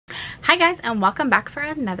Hi guys, and welcome back for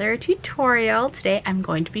another tutorial. Today I'm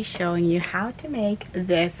going to be showing you how to make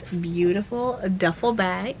this beautiful duffel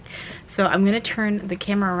bag. So I'm going to turn the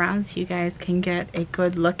camera around so you guys can get a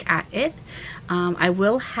good look at it. I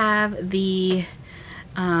will have the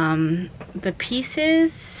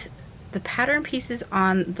pieces, the pattern pieces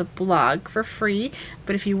on the blog for free,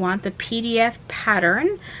 but if you want the PDF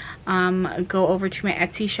pattern, go over to my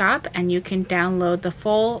Etsy shop and you can download the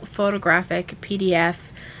full photographic PDF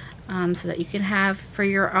so that you can have for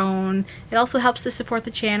your own. It also helps to support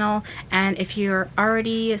the channel, and if you're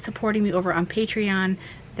already supporting me over on Patreon,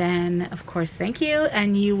 then of course thank you,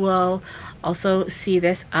 and you will also see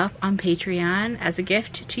this up on Patreon as a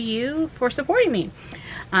gift to you for supporting me.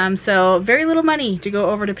 So very little money to go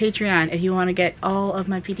over to Patreon if you want to get all of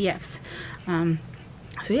my PDFs.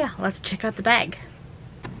 So yeah, let's check out the bag.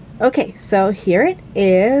 Okay, so here it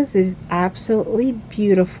is. It's absolutely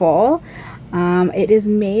beautiful. It is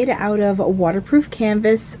made out of waterproof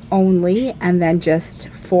canvas only, and then just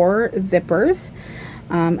 4 zippers,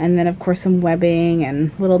 and then of course some webbing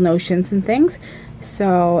and little notions and things.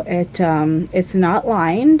 So it's not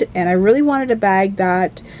lined, and I really wanted a bag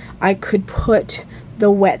that I could put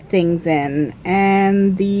the wet things in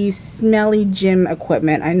and the smelly gym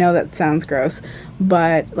equipment. I know that sounds gross,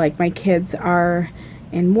 but like my kids are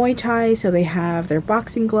in Muay Thai, so they have their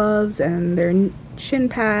boxing gloves and their shin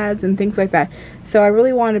pads and things like that. So I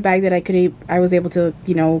really wanted a bag that I was able to,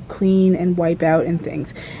 you know, clean and wipe out and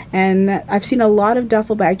things. And I've seen a lot of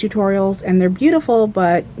duffel bag tutorials and they're beautiful,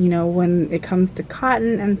 but you know, when it comes to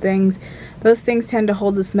cotton and things, those things tend to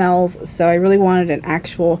hold the smells. So I really wanted an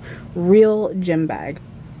actual real gym bag.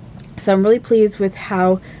 So I'm really pleased with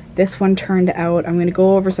how this one turned out. I'm going to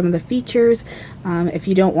go over some of the features. If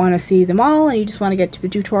you don't want to see them all and you just want to get to the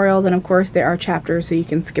tutorial, then of course there are chapters so you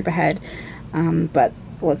can skip ahead. But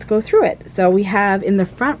let's go through it. So we have in the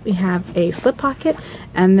front, we have a slip pocket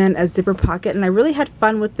and then a zipper pocket, and I really had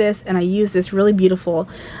fun with this, and I used this really beautiful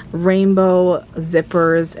rainbow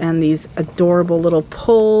zippers and these adorable little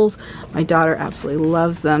pulls. My daughter absolutely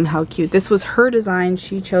loves them. How cute. This was her design.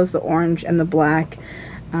 She chose the orange and the black.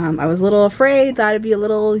 I was a little afraid that it'd be a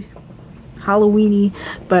little Halloweeny,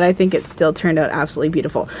 but I think it still turned out absolutely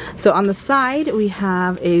beautiful. So on the side we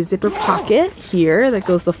have a zipper pocket here that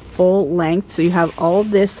goes the full length, so you have all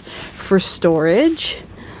this for storage.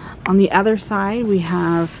 On the other side we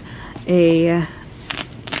have a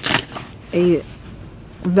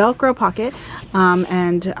Velcro pocket,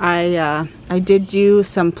 and I did do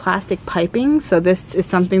some plastic piping, so this is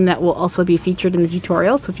something that will also be featured in the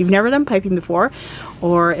tutorial. So if you've never done piping before,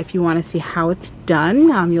 or if you want to see how it's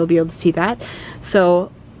done, you'll be able to see that.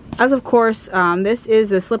 So as of course, this is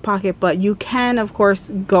the slip pocket, but you can of course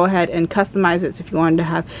go ahead and customize it. So if you wanted to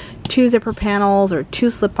have 2 zipper panels or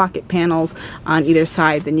 2 slip pocket panels on either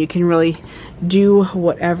side, then you can really do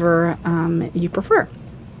whatever you prefer.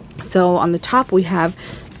 So on the top we have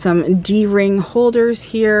some D-ring holders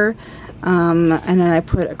here, and then I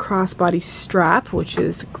put a crossbody strap, which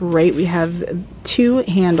is great. We have 2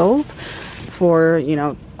 handles for, you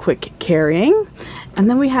know, quick carrying, and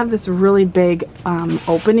then we have this really big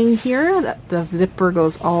opening here that the zipper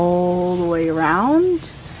goes all the way around.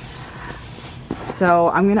 So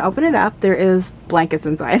I'm gonna open it up. There is blankets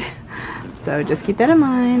inside, so just keep that in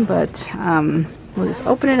mind, but we'll just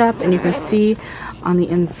open it up, and you can see on the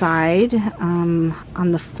inside,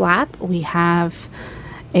 on the flap, we have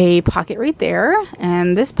a pocket right there,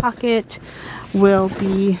 and this pocket will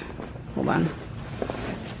be, hold on.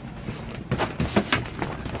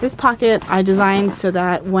 This pocket I designed so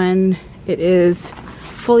that when it is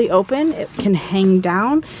fully open, it can hang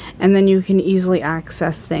down, and then you can easily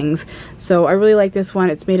access things. So I really like this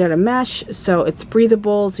one. It's made out of mesh, so it's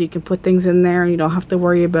breathable, so you can put things in there and you don't have to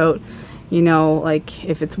worry about, you know, like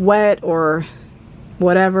if it's wet or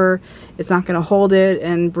whatever, it's not going to hold it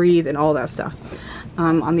and breathe and all that stuff.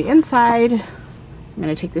 On the inside, I'm going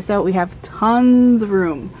to take this out. We have tons of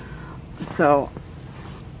room. So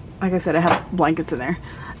like I said, I have blankets in there,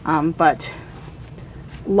 but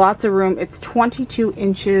lots of room. It's 22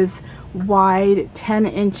 inches wide, 10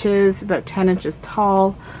 inches, about 10 inches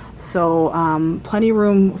tall. So plenty of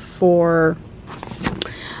room for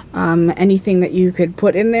anything that you could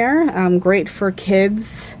put in there. Great for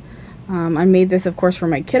kids. I made this of course for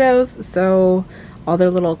my kiddos, so all their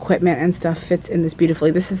little equipment and stuff fits in this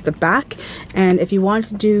beautifully. This is the back, and if you want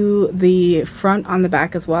to do the front on the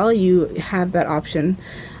back as well, you have that option,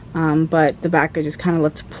 but the back I just kind of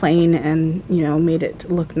left plain and, you know, made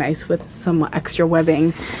it look nice with some extra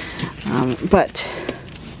webbing. But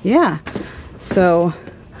yeah, so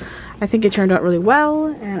I think it turned out really well,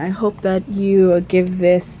 and I hope that you give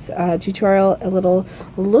this tutorial a little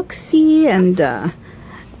look-see, and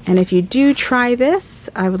if you do try this,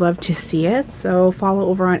 I would love to see it. So follow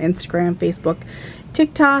over on Instagram, Facebook,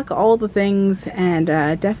 TikTok, all the things, and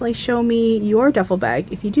definitely show me your duffel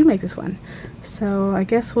bag if you do make this one. So I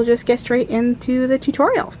guess we'll just get straight into the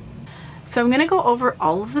tutorial. So I'm going to go over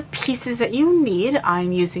all of the pieces that you need.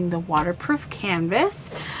 I'm using the waterproof canvas.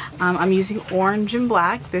 I'm using orange and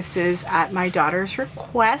black. This is at my daughter's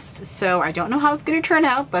request, so I don't know how it's going to turn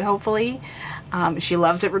out, but hopefully she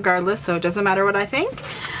loves it regardless, so it doesn't matter what I think.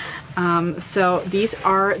 So these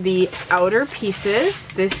are the outer pieces.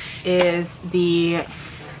 This is the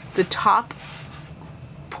top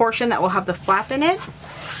portion that will have the flap in it.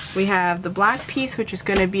 We have the black piece, which is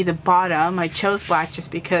going to be the bottom. I chose black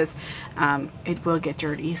just because it will get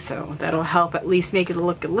dirty, so that'll help at least make it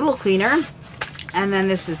look a little cleaner. And then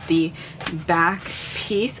this is the back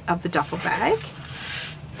piece of the duffel bag.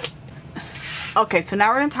 Okay, so now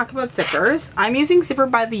we're going to talk about zippers. I'm using zipper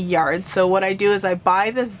by the yard, so what I do is I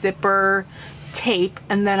buy the zipper tape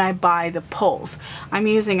and then I buy the pulls. I'm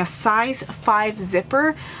using a size 5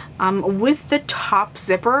 zipper. With the top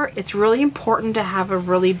zipper, it's really important to have a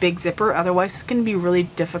really big zipper, otherwise it's going to be really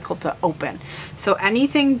difficult to open. So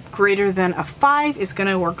anything greater than a 5 is going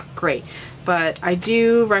to work great, but I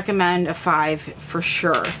do recommend a 5 for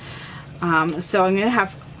sure. So I'm going to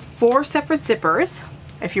have 4 separate zippers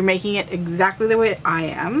if you're making it exactly the way I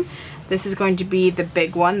am. This is going to be the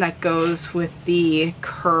big one that goes with the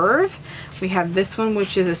curve. We have this one,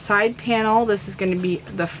 which is a side panel. This is going to be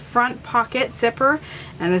the front pocket zipper,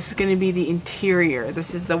 and this is going to be the interior.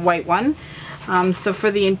 This is the white one. So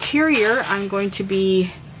for the interior, I'm going to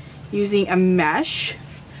be using a mesh,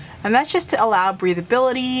 and that's just to allow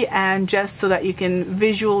breathability and just so that you can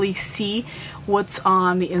visually see what's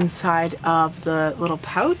on the inside of the little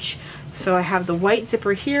pouch. So I have the white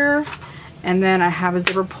zipper here, and then I have a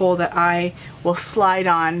zipper pull that I will slide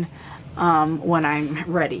on when I'm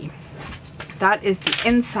ready. That is the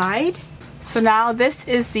inside. So now this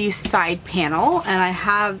is the side panel, and I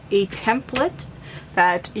have a template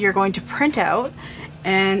that you're going to print out,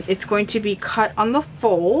 and it's going to be cut on the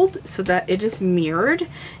fold so that it is mirrored.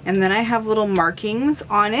 And then I have little markings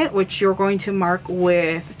on it, which you're going to mark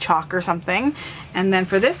with chalk or something. And then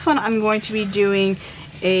for this one, I'm going to be doing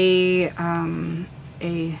a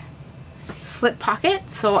slip pocket.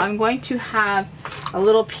 So I'm going to have a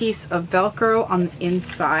little piece of Velcro on the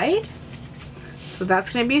inside. So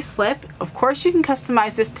that's going to be a slip. Of course, you can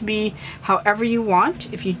customize this to be however you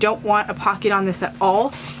want. If you don't want a pocket on this at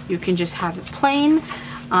all, you can just have it plain.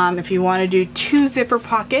 If you want to do 2 zipper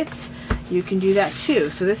pockets, you can do that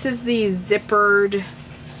too. So this is the zippered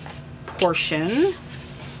portion.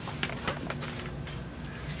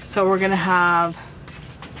 So we're going to have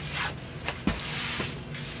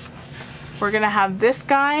this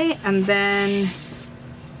guy, and then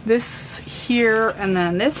this here, and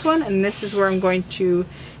then this one, and this is where I'm going to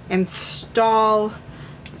install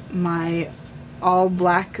my all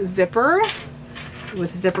black zipper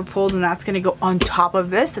with zipper pulled, and that's going to go on top of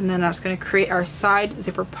this, and then I'm just going to create our side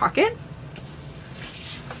zipper pocket.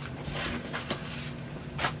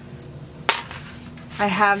 I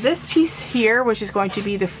have this piece here, which is going to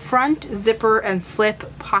be the front zipper and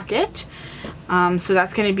slip pocket. So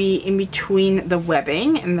that's going to be in between the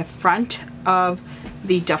webbing in the front of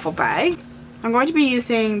the duffel bag. I'm going to be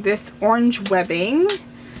using this orange webbing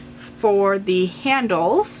for the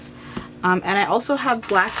handles, and I also have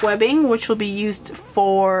black webbing, which will be used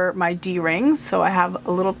for my D-rings. So I have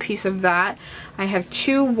a little piece of that. I have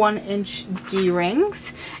 2 1-inch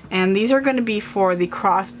D-rings, and these are going to be for the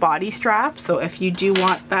cross body strap, so if you do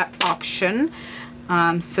want that option.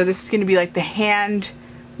 So this is going to be like the hand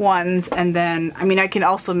ones, and then I mean I can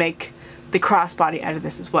also make the crossbody out of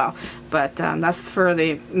this as well, but that's for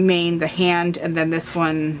the hand, and then these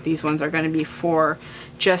ones are going to be for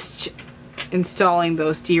just installing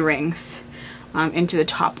those D-rings into the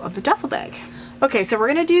top of the duffel bag. Okay, so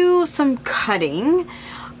we're going to do some cutting.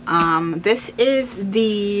 This is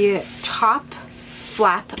the top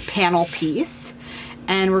flap panel piece,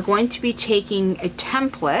 and we're going to be taking a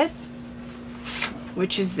template,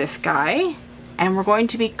 which is this guy, and we're going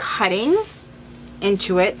to be cutting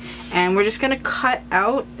into it, and we're just going to cut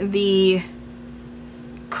out the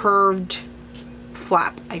curved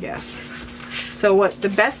flap, I guess. So what the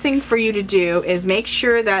best thing for you to do is make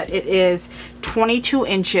sure that it is 22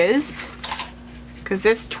 inches, because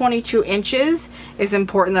this 22 inches is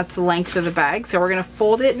important. That's the length of the bag. So we're going to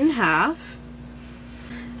fold it in half.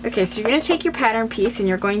 Okay, so you're going to take your pattern piece and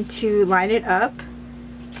you're going to line it up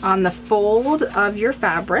on the fold of your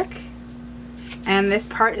fabric. And this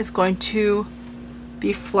part is going to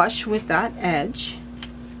be flush with that edge.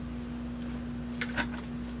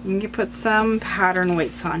 You can put some pattern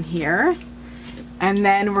weights on here, and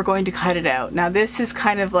then we're going to cut it out. Now this is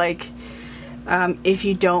kind of like, if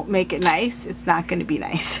you don't make it nice, it's not going to be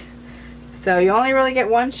nice. So you only really get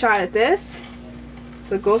one shot at this,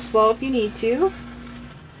 so go slow if you need to.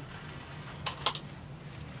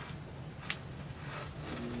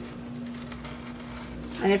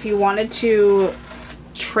 And if you wanted to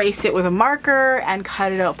trace it with a marker and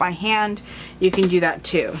cut it out by hand, you can do that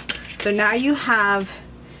too. So now you have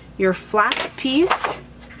your flat piece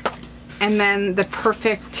and then the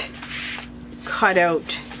perfect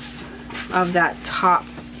cutout of that top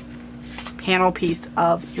panel piece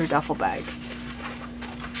of your duffel bag.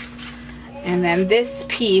 And then this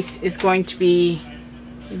piece is going to be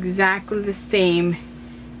exactly the same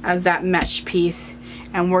as that mesh piece,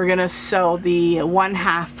 and we're gonna sew the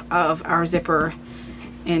 1/2 of our zipper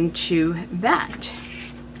into that.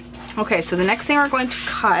 Okay, so the next thing we're going to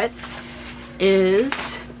cut is,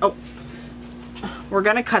 we're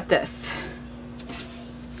gonna cut this.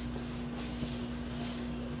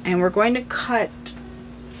 And we're going to cut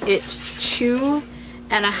it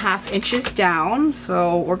 2.5 inches down.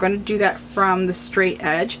 So we're going to do that from the straight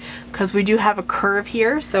edge because we do have a curve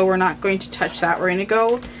here, so we're not going to touch that. We're going to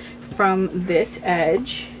go from this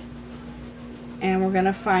edge and we're going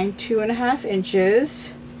to find 2.5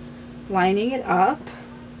 inches, lining it up.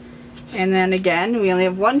 And then again, we only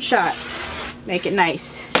have one shot. Make it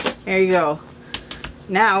nice. There you go.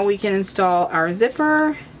 Now we can install our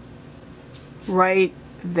zipper right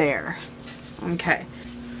there. Okay.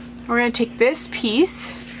 We're going to take this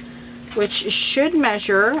piece, which should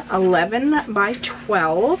measure 11 by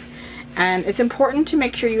 12, and it's important to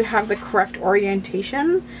make sure you have the correct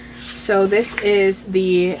orientation. So this is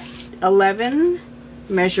the 11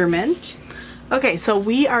 measurement. Okay, so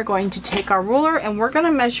we are going to take our ruler and we're going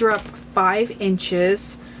to measure up 5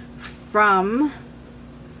 inches from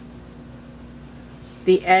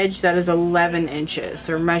the edge that is 11 inches.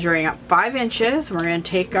 So we're measuring up 5 inches. We're going to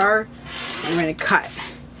take and we're going to cut.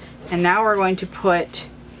 And now we're going to put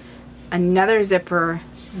another zipper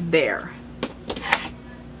there.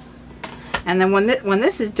 And then when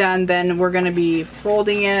this is done, then we're going to be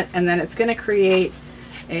folding it, and then it's going to create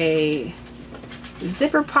a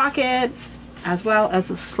zipper pocket as well as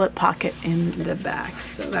a slip pocket in the back.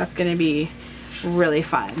 So that's going to be really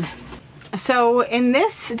fun. So in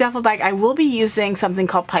this duffel bag, I will be using something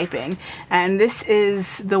called piping, and this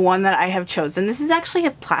is the one that I have chosen. This is actually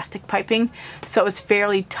a plastic piping, so it's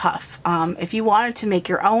fairly tough. If you wanted to make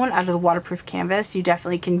your own out of the waterproof canvas, you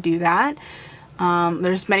definitely can do that.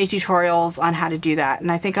 There's many tutorials on how to do that, and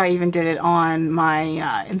I think I even did it on my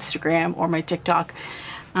Instagram or my TikTok.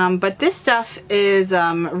 But this stuff is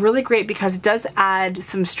really great because it does add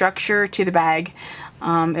some structure to the bag.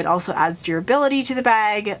 It also adds durability to the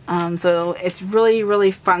bag, so it's really, really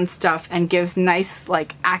fun stuff and gives nice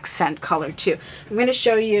like accent color too. I'm going to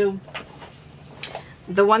show you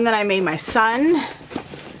the one that I made my son.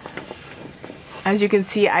 As you can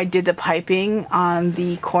see, I did the piping on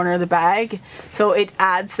the corner of the bag, so it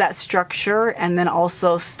adds that structure and then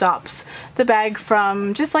also stops the bag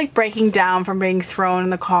from just like breaking down, from being thrown in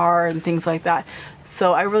the car and things like that.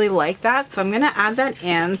 So I really like that, so I'm going to add that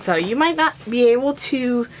in. So you might not be able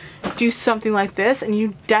to do something like this, and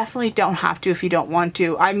you definitely don't have to if you don't want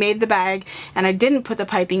to. I made the bag and I didn't put the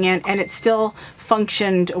piping in, and it still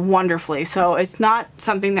functioned wonderfully. So it's not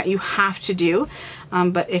something that you have to do,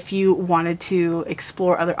 but if you wanted to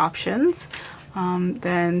explore other options,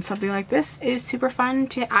 then something like this is super fun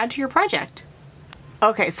to add to your project.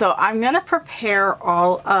 Okay, so I'm going to prepare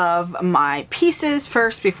all of my pieces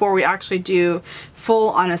first before we actually do full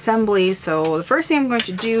on assembly. So the first thing I'm going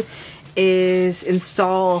to do is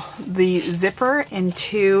install the zipper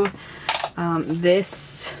into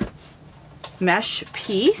this mesh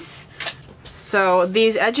piece. So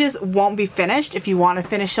these edges won't be finished. If you want to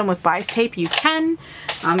finish them with bias tape, you can.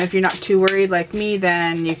 If you're not too worried like me,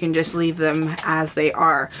 then you can just leave them as they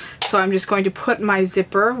are. So I'm just going to put my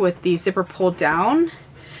zipper with the zipper pulled down,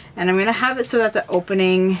 and I'm going to have it so that the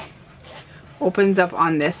opening opens up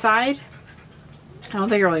on this side. I don't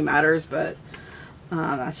think it really matters, but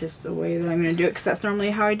that's just the way that I'm going to do it because that's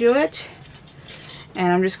normally how I do it.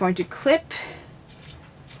 And I'm just going to clip,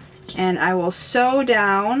 and I will sew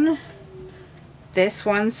down this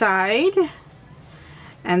one side,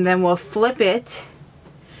 and then we'll flip it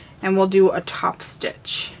and we'll do a top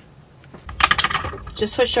stitch.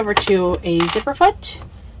 Just switched over to a zipper foot,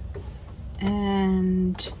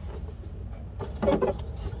 and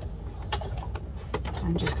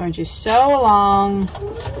I'm just going to sew along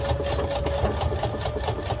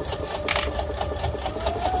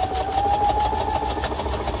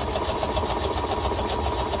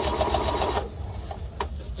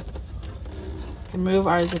can move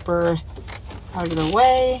our zipper out of the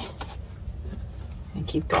way and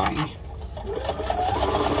keep going.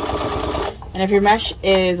 And if your mesh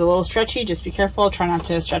is a little stretchy, just be careful. Try not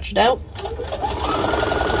to stretch it out.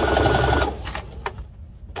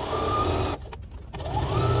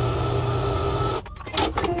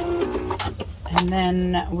 And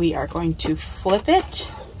then we are going to flip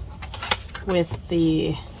it with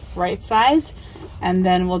the right sides, and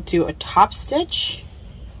then we'll do a top stitch.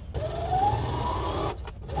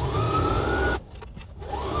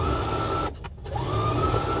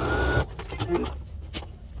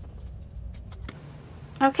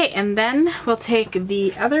 Okay, and then we'll take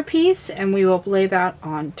the other piece and we will lay that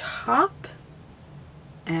on top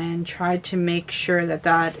and try to make sure that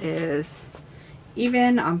that is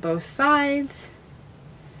even on both sides.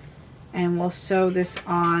 And we'll sew this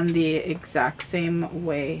on the exact same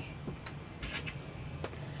way,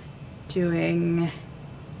 doing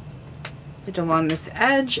it along this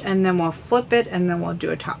edge, and then we'll flip it and then we'll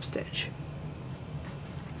do a top stitch.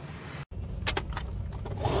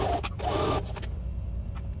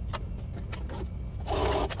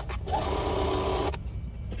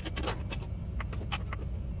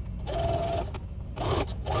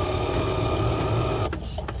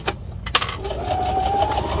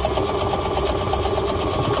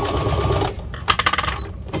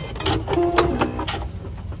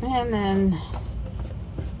 And then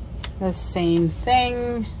the same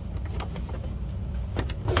thing,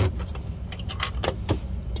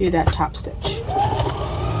 do that top stitch.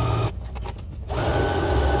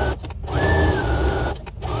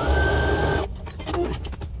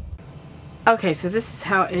 Okay, so this is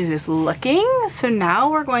how it is looking. So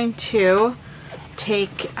now we're going to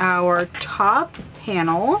take our top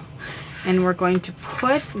panel and we're going to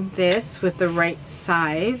put this with the right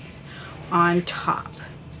sides on top.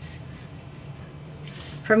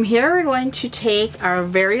 From here, we're going to take our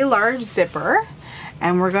very large zipper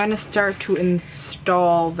and we're going to start to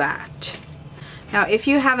install that. Now, if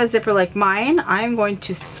you have a zipper like mine, I'm going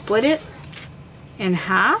to split it in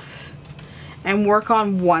half and work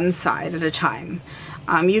on one side at a time.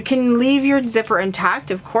 You can leave your zipper intact,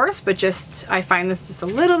 of course, but I find this just a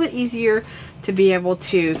little bit easier to be able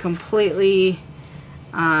to completely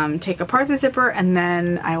take apart the zipper, and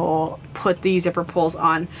then I will put the zipper pulls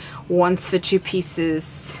on once the two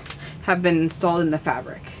pieces have been installed in the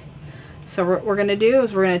fabric. So what we're going to do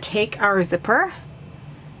is we're going to take our zipper,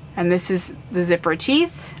 and this is the zipper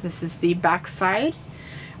teeth, this is the back side.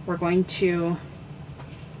 We're going to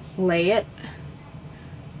lay it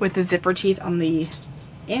with the zipper teeth on the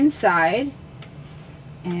inside,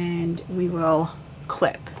 and we will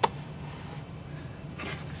clip.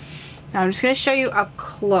 Now I'm just going to show you up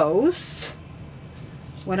close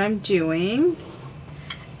what I'm doing,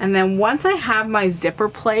 and then once I have my zipper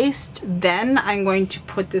placed, then I'm going to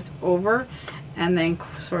put this over and then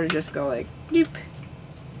sort of just go like doop,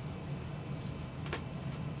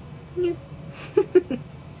 doop.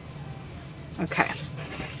 Okay,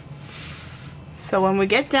 so when we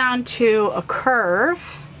get down to a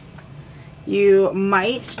curve, you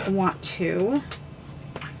might want to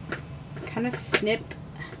kind of snip.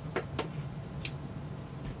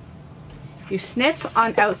 You snip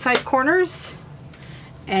on outside corners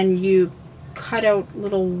and you cut out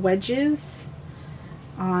little wedges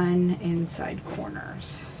on inside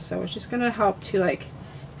corners. So it's just going to help to like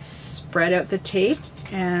spread out the tape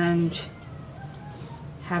and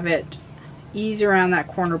have it ease around that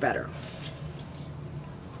corner better.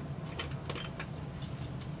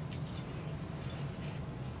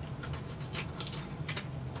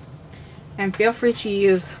 And feel free to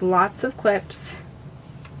use lots of clips.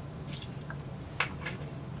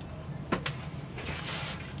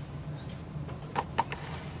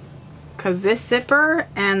 Because this zipper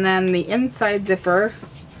and then the inside zipper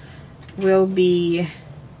will be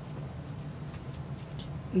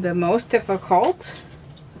the most difficult.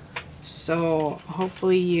 So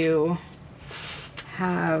hopefully you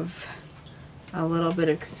have a little bit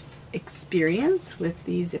of experience with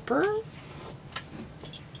these zippers.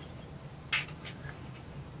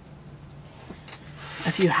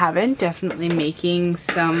 If you haven't, definitely making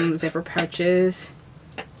some zipper pouches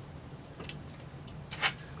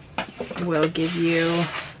will give you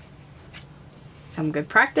some good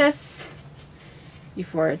practice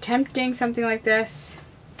before attempting something like this,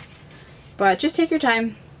 but just take your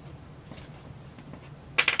time.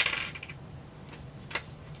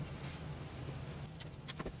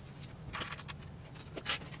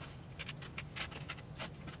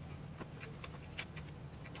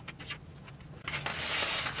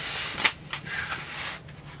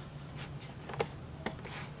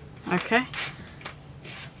 Okay.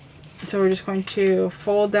 So we're just going to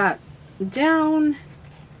fold that down,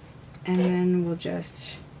 and then we'll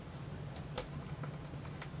just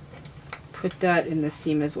put that in the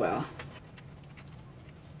seam as well.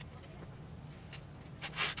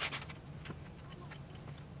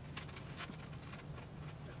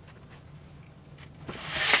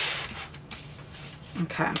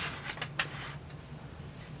 Okay.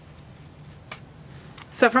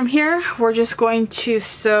 So from here, we're just going to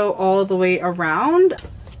sew all the way around.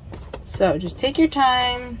 So just take your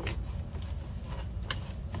time.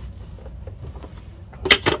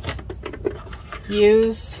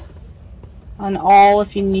 Use an awl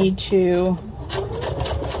if you need to.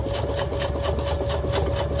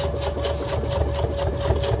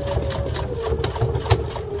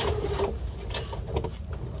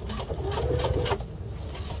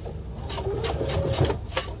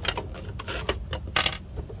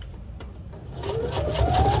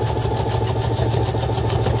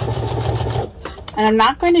 And I'm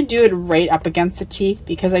not going to do it right up against the teeth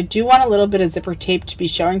because I do want a little bit of zipper tape to be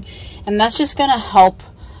showing, and that's just going to help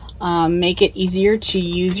make it easier to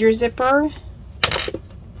use your zipper.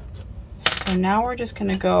 So now we're just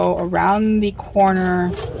going to go around the corner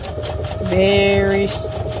very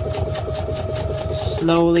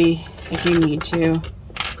slowly if you need to.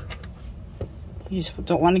 You just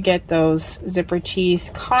don't want to get those zipper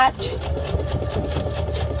teeth caught.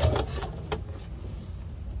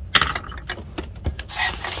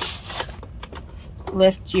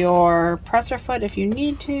 Lift your presser foot if you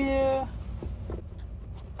need to.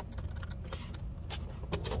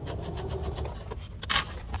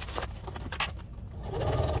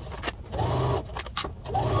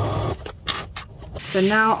 So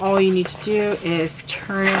now all you need to do is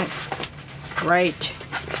turn it right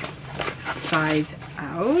sides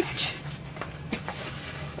out.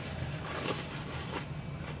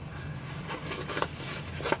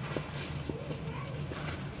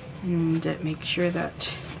 And make sure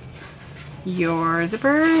that your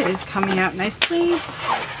zipper is coming out nicely.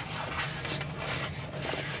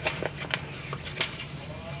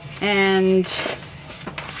 And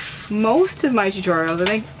most of my tutorials,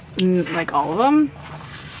 I think like all of them,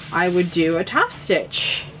 I would do a top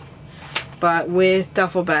stitch. But with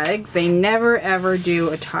duffel bags, they never ever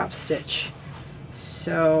do a top stitch.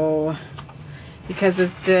 So, because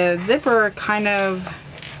the zipper kind of,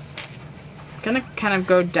 gonna kind of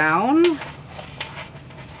go down,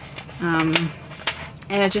 and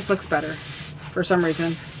it just looks better for some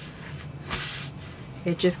reason.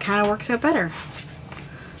 It just kind of works out better.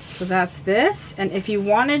 So that's this. And if you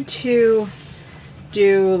wanted to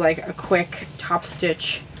do like a quick top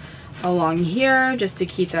stitch along here just to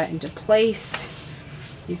keep that into place,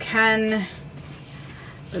 you can,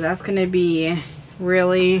 but that's going to be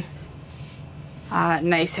really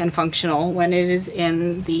nice and functional when it is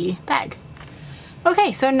in the bag.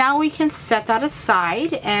 Okay, so now we can set that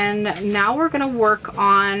aside, and now we're going to work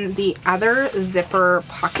on the other zipper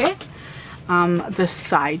pocket, the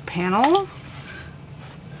side panel.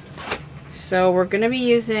 So we're going to be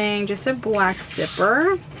using just a black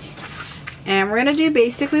zipper, and we're going to do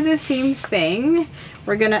basically the same thing.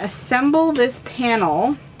 We're going to assemble this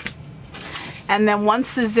panel, and then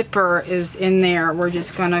once the zipper is in there, we're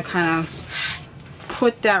just going to kind of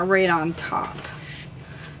put that right on top.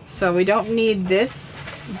 So we don't need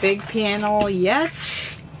this big panel yet.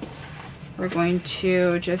 We're going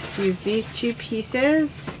to just use these two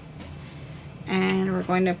pieces, and we're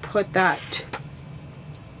going to put that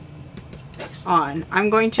on.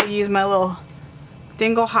 I'm going to use my little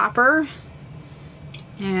dingle hopper,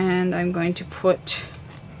 and I'm going to put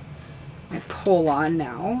my pole on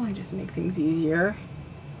now and just make things easier.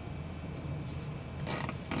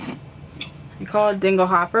 I call it dingle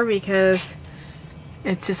hopper because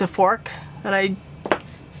it's just a fork that I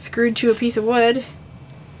screwed to a piece of wood,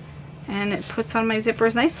 and it puts on my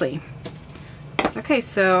zippers nicely. Okay,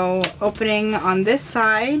 so opening on this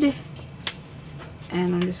side,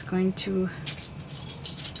 and I'm just going to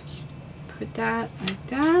put that like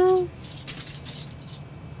that.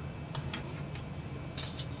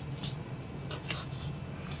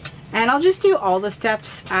 And I'll just do all the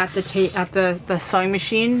steps at the sewing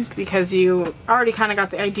machine, because you already kind of got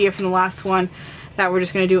the idea from the last one that we're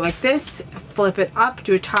just going to do it like this, flip it up,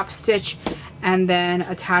 do a top stitch, and then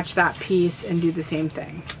attach that piece and do the same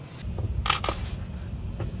thing.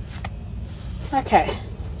 Okay.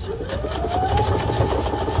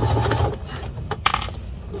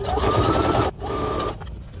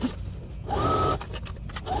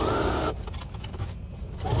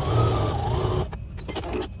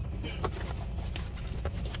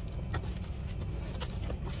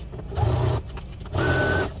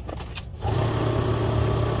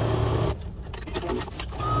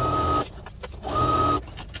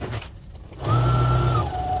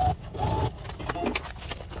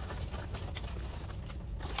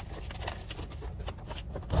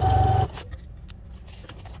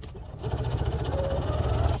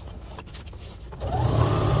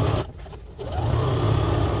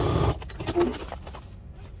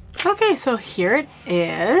 Okay, so here it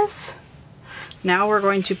is. Now we're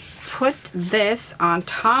going to put this on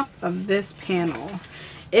top of this panel.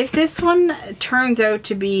 If this one turns out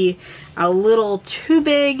to be a little too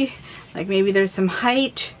big, like maybe there's some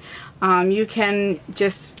height, you can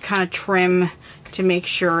just kind of trim to make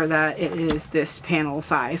sure that it is this panel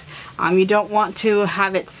size. You don't want to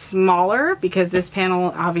have it smaller because this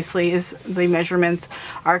panel obviously is, the measurements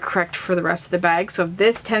are correct for the rest of the bag. So if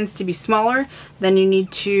this tends to be smaller, then you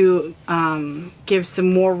need to give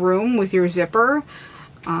some more room with your zipper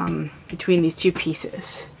between these two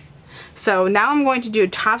pieces. So now I'm going to do a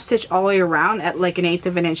top stitch all the way around at like 1/8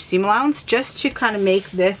 of an inch seam allowance, just to kind of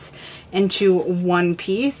make this into one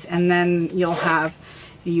piece, and then you'll have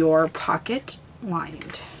your pocket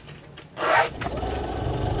lined.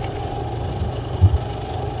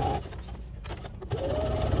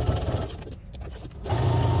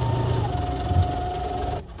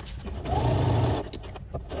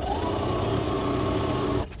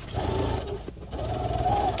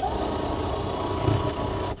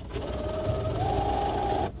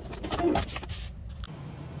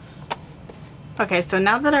 Okay, so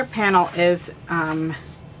now that our panel is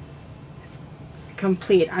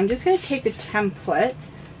complete, I'm just going to take the template.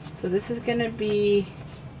 So this is going to be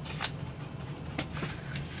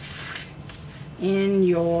in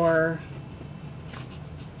your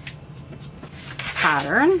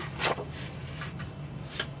pattern,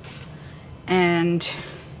 and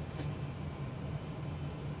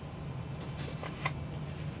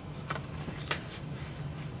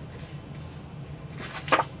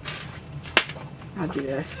I'll do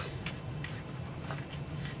this.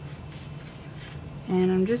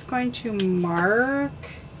 And I'm just going to mark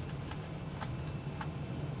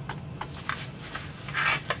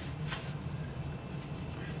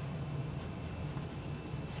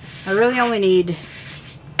I really only need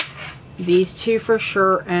these two for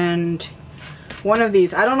sure, and one of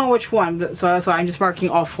these. I don't know which one, but so that's why I'm just marking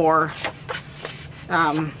all 4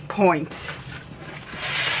 points.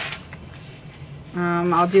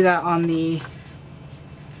 I'll do that on the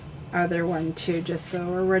other one too, just so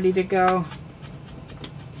we're ready to go.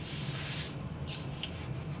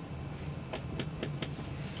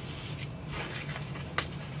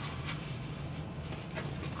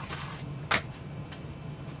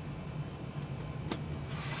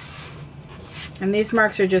 And these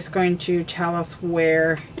marks are just going to tell us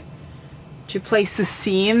where to place the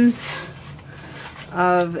seams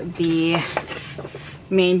of the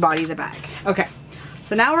main body of the bag. Okay,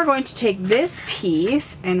 so now we're going to take this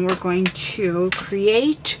piece and we're going to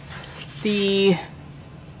create the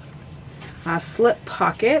slip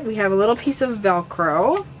pocket. We have a little piece of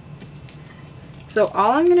Velcro. So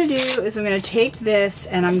all I'm going to do is I'm going to take this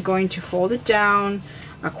and I'm going to fold it down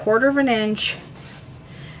 1/4 of an inch,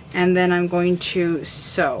 and then I'm going to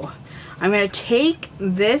sew. I'm going to take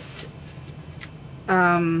this,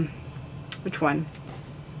 which one?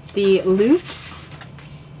 The loop?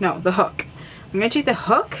 No, the hook. I'm going to take the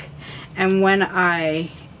hook, and when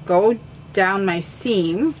I go down my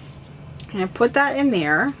seam, I'm going to put that in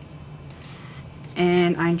there,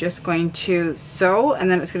 and I'm just going to sew,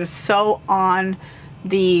 and then it's going to sew on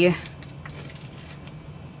the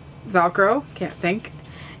Velcro, can't think.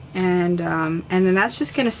 And then that's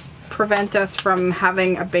just going to prevent us from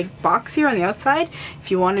having a big box here on the outside.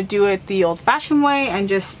 If you want to do it the old-fashioned way and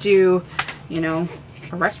just do, you know,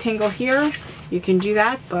 a rectangle here, you can do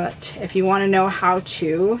that. But if you want to know how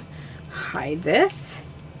to hide this,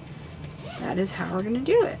 that is how we're going to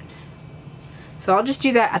do it. So I'll just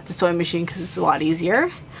do that at the sewing machine because it's a lot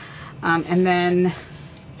easier. And then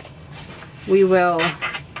we will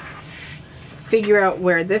figure out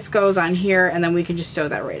where this goes on here, and then we can just sew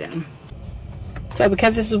that right in. So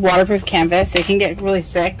because this is waterproof canvas, it can get really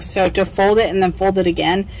thick, so to fold it and then fold it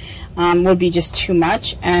again would be just too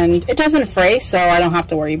much, and it doesn't fray, so I don't have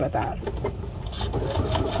to worry about that.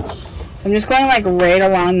 So I'm just going like right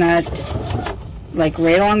along that, like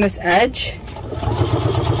right along this edge,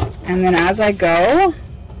 and then as I go,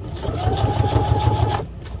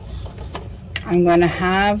 I'm going to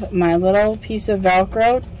have my little piece of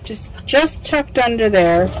Velcro just tucked under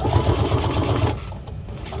there.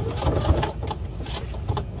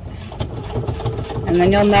 And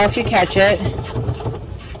then you'll know if you catch it.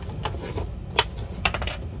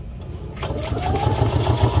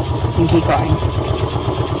 And keep going.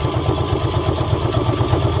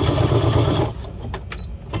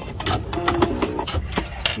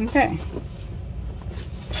 Okay.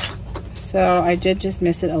 So I did just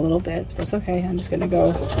miss it a little bit, but that's okay. I'm just going to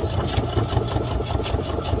go.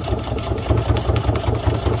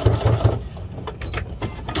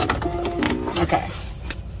 Okay.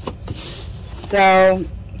 So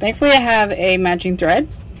thankfully I have a matching thread.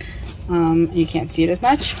 You can't see it as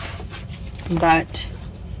much, but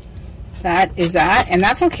that is that, and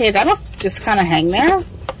that's okay. That'll just kind of hang there,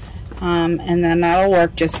 and then that'll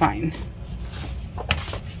work just fine.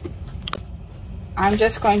 I'm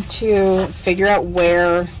just going to figure out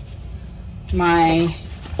where my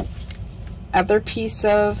other piece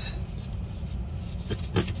of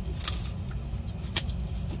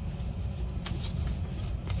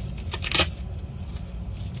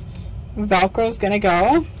Velcro is going to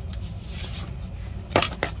go.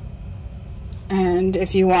 And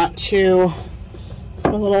if you want to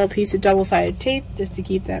put a little piece of double-sided tape just to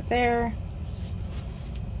keep that there.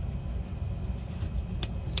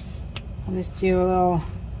 I'll just do a little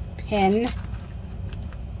pin.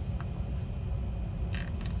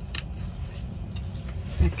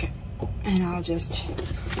 Okay, and I'll just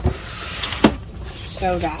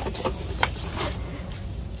sew that.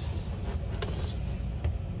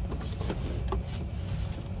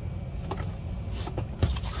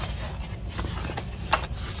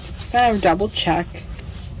 Just kind of double check.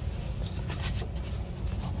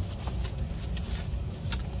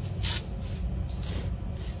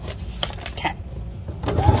 Okay.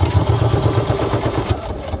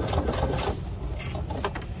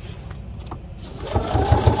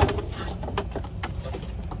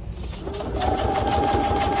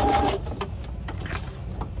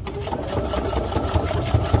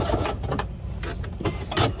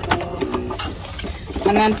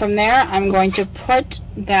 And then from there, I'm going to put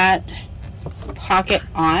that pocket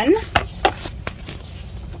on.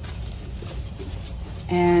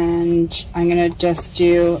 And I'm going to just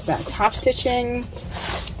do that top stitching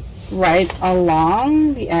right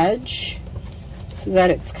along the edge so that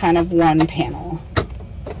it's kind of one panel.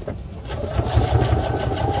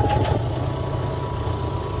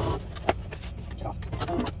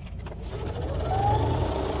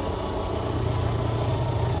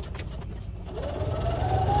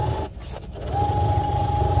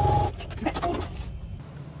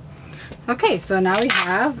 Okay, so now we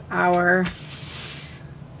have our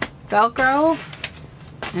Velcro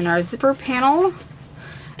and our zipper panel,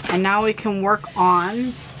 and now we can work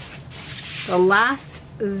on the last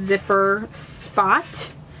zipper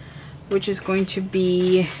spot, which is going to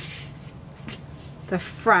be the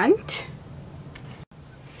front.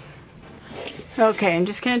 Okay, I'm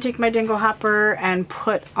just going to take my dingle hopper and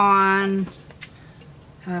put on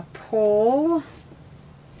a pole.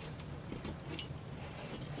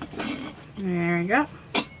 There we go.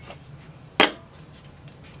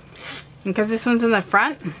 Because this one's in the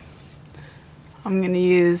front, I'm going to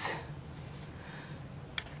use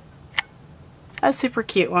a super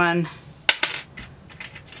cute one.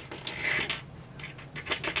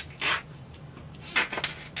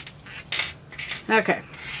 Okay,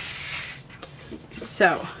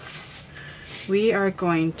 so we are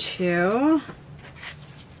going to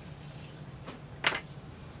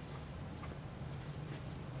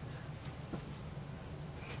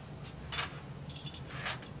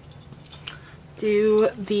do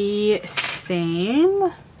the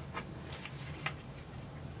same.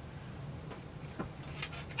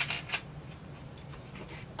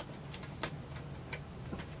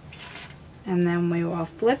 And then we will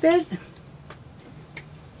flip it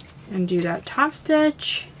and do that top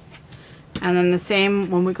stitch, and then the same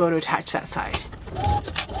when we go to attach that side.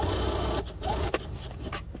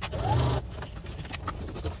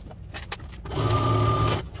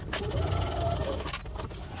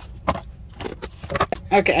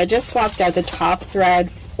 Okay, I just swapped out the top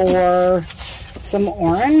thread for some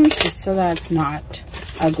orange just so that it's not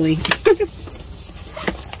ugly.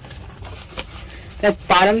 That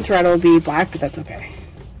bottom thread will be black, but that's okay.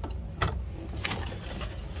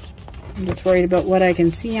 I'm just worried about what I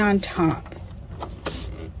can see on top.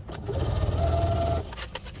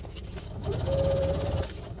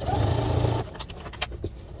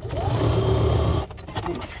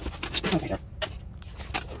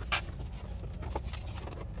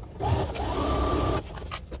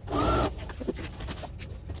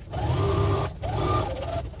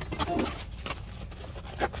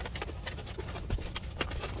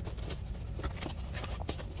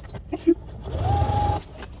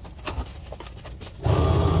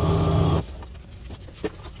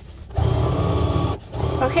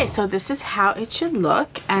 Okay, so this is how it should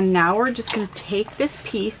look, and now we're just going to take this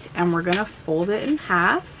piece and we're going to fold it in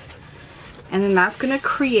half, and then that's going to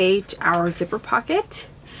create our zipper pocket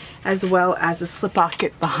as well as a slip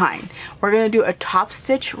pocket behind. We're going to do a top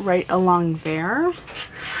stitch right along there,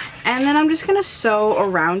 and then I'm just going to sew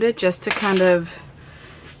around it just to kind of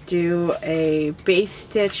do a base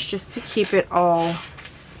stitch just to keep it all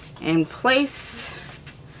in place.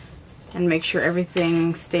 and make sure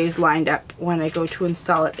everything stays lined up when I go to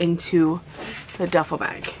install it into the duffel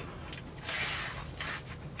bag.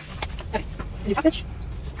 Okay, new passage.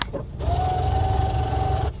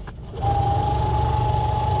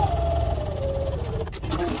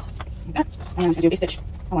 Okay, and I'm going to do a stitch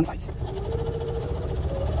on one side.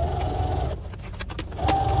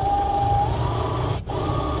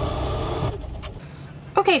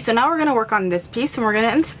 Okay, so now we're going to work on this piece, and we're going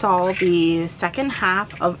to install the second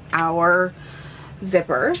half of our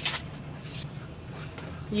zipper.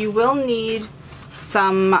 You will need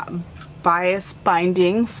some bias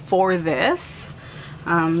binding for this,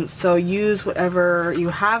 so use whatever you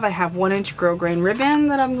have. I have 1-inch grosgrain ribbon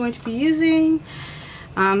that I'm going to be using.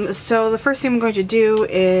 So the first thing I'm going to do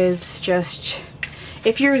is just,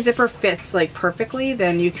 if your zipper fits like perfectly,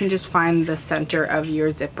 then you can just find the center of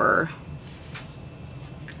your zipper.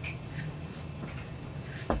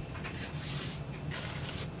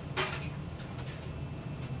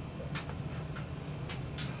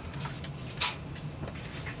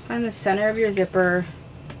 Find the center of your zipper,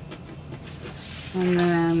 and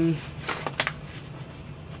then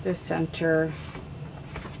the center,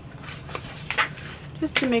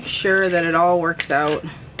 just to make sure that it all works out.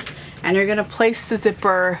 And you're going to place the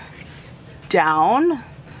zipper down,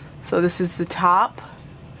 so this is the top,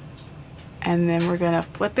 and then we're going to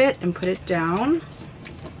flip it and put it down.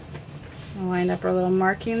 We'll line up our little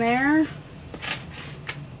marking there,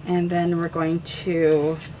 and then we're going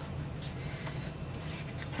to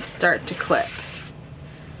start to clip.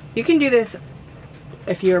 You can do this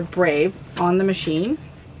if you're brave on the machine.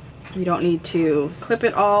 You don't need to clip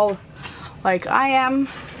it all like I am,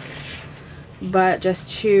 but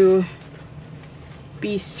just to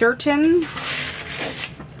be certain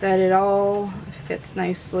that it all fits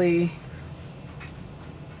nicely,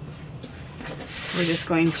 we're just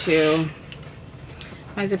going to,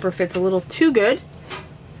 my zipper fits a little too good.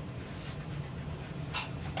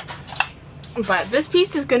 But this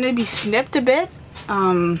piece is going to be snipped a bit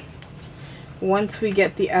once we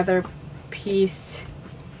get the other piece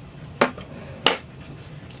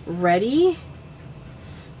ready,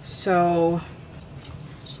 so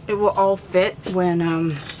it will all fit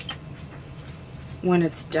when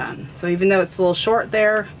it's done. So even though it's a little short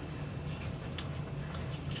there,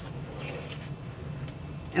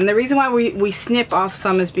 and the reason why we snip off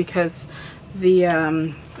some is because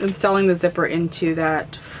the installing the zipper into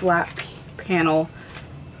that flat panel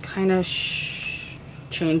kind of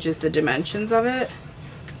changes the dimensions of it.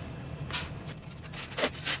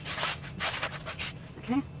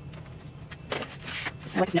 Okay.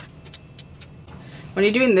 When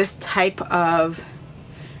you're doing this type of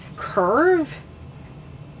curve,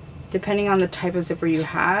 depending on the type of zipper you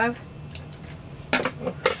have,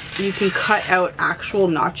 you can cut out actual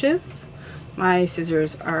notches. My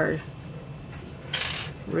scissors are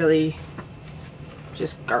really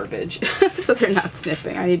just garbage, so they're not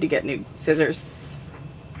snipping. I need to get new scissors.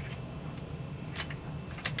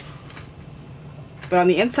 But on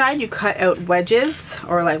the inside, you cut out wedges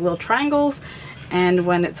or like little triangles, and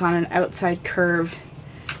when it's on an outside curve,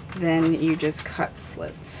 then you just cut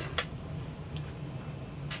slits.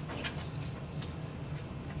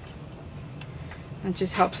 That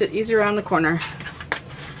just helps it ease around the corner.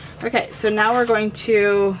 Okay, so now we're going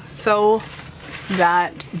to sew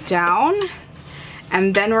that down,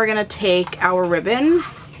 and then we're going to take our ribbon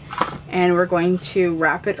and we're going to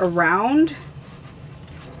wrap it around.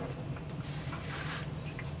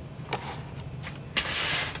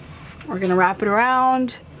 We're going to wrap it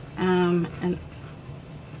around and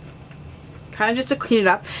kind of just to clean it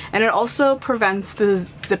up, and it also prevents the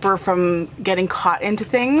zipper from getting caught into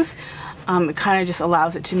things. It kind of just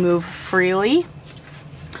allows it to move freely.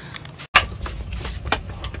 I'm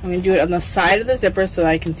going to do it on the side of the zipper so that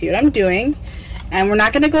I can see what I'm doing. And we're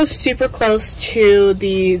not going to go super close to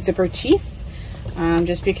the zipper teeth,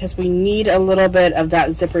 just because we need a little bit of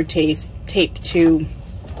that zipper tape to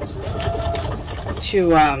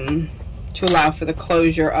allow for the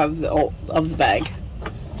closure of the bag.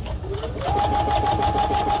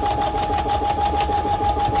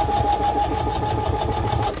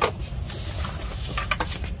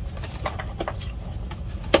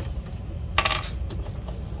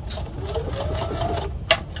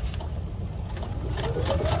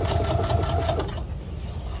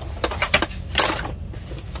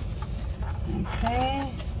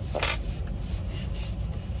 Okay.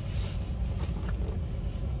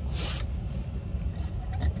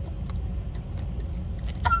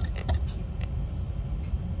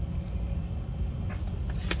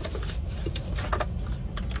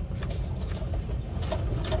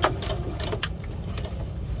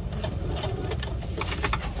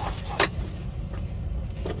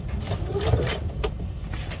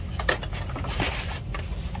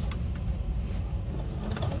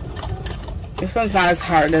 This one's not as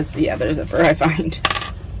hard as the other zipper, I find.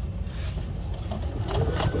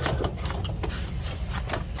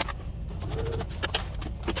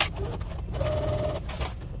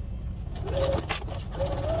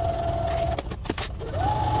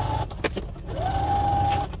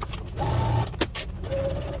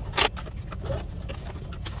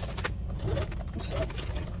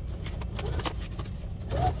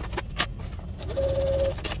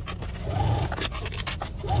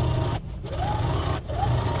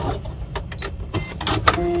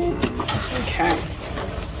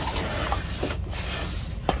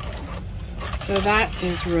 So that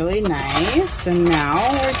is really nice. So now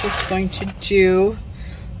we're just going to do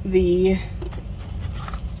the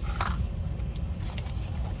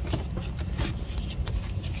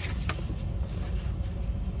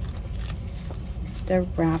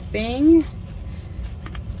wrapping.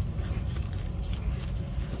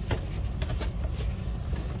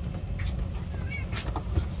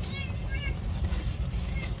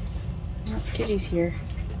 Oh, Kitty's here.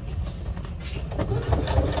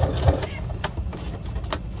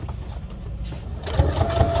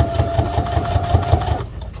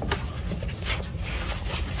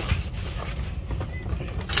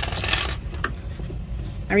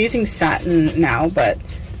 I'm using satin now, but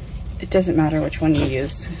it doesn't matter which one you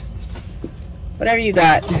use. Whatever you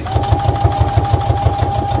got.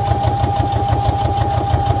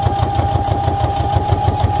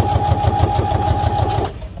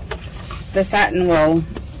 The satin will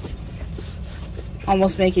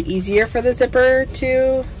almost make it easier for the zipper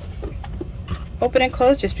to open and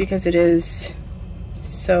close just because it is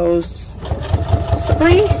so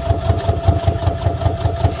slippery.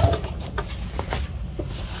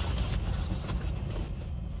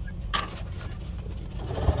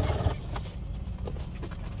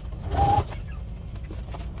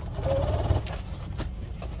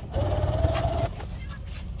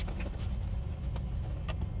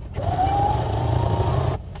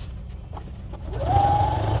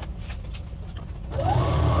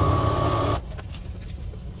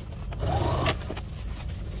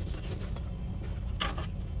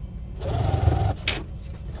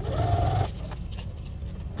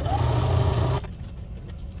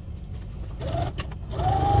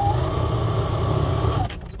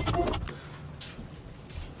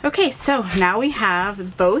 Okay, so now we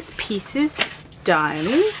have both pieces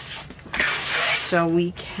done. So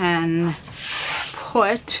we can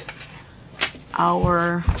put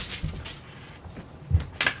our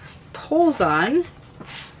poles on.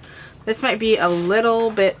 This might be a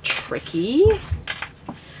little bit tricky.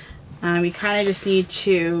 We kind of just need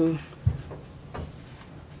to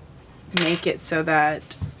make it so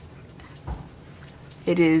that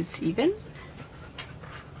it is even.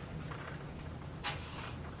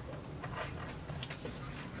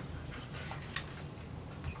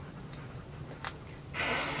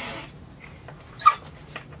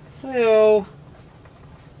 Hello.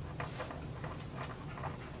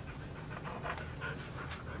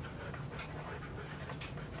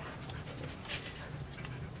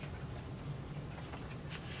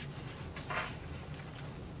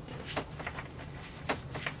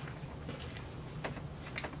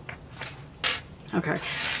 Okay.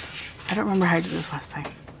 I don't remember how I did this last time.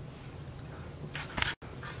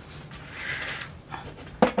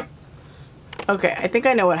 Okay, I think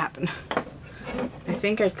I know what happened. I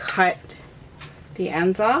think I cut the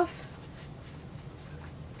ends off.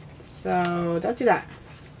 So don't do that.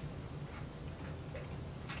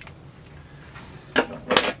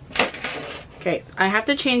 Okay, I have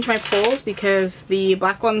to change my poles because the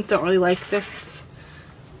black ones don't really like this.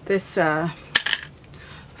 So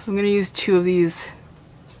I'm gonna use 2 of these,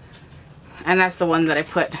 and that's the one that I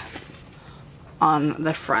put on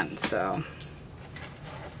the front. So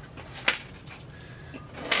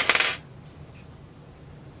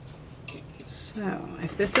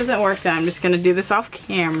if this doesn't work, then I'm just gonna do this off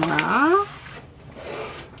camera.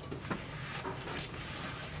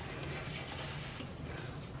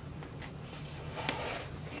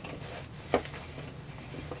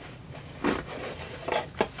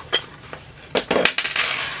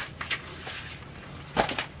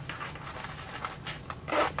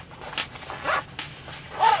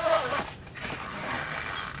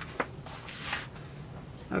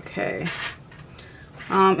 Okay,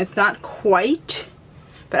 it's not quite,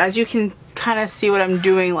 but as you can kind of see what I'm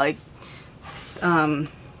doing, like,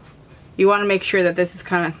 you want to make sure that this is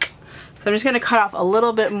kind of, so I'm just going to cut off a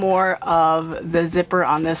little bit more of the zipper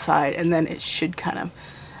on this side, and then it should kind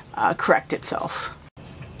of correct itself.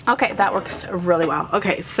 Okay, that works really well.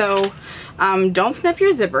 Okay, so don't snip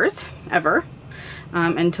your zippers ever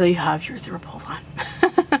until you have your zipper pulls on.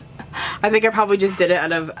 I think I probably just did it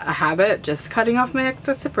out of a habit, just cutting off my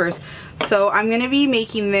excess zippers. So I'm going to be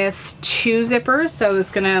making this 2 zippers, so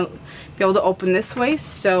it's going to be able to open this way.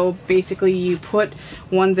 So basically you put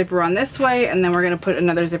one zipper on this way, and then we're going to put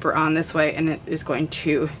another zipper on this way, and it is going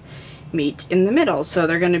to meet in the middle. So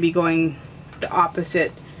they're going to be going the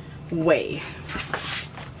opposite way.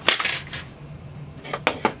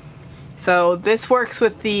 So this works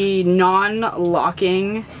with the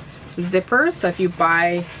non-locking zippers. So if you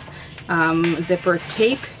buy zipper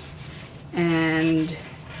tape and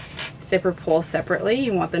zipper pull separately,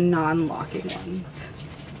 you want the non-locking ones.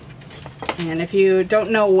 And if you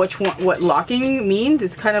don't know what locking means,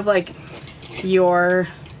 it's kind of like your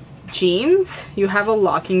jeans. You have a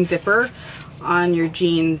locking zipper on your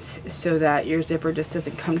jeans so that your zipper just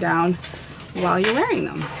doesn't come down while you're wearing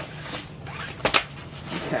them.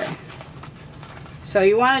 Okay. So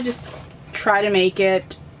you want to just try to make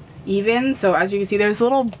it even. So as you can see, there's a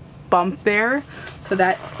little bump there, so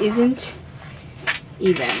that isn't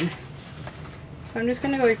even. So I'm just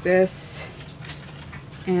going to go like this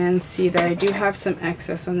and see that I do have some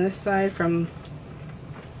excess on this side from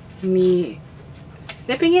me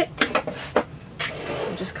snipping it.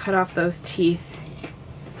 I'll just cut off those teeth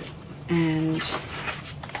and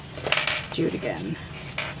do it again.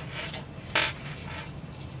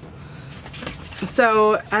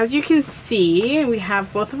 So as you can see, we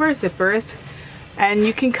have both of our zippers, and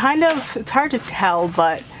you can kind of, it's hard to tell,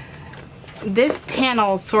 but this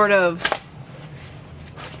panel sort of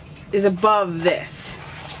is above this.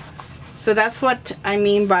 So that's what I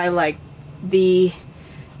mean by like the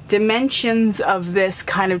dimensions of this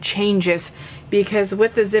kind of changes, because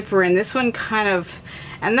with the zipper in this one kind of,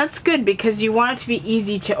 and that's good because you want it to be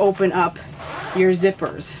easy to open up your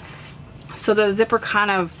zippers. So the zipper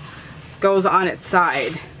kind of goes on its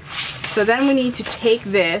side. So then we need to take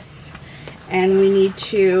this and we need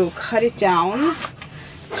to cut it down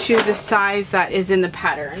to the size that is in the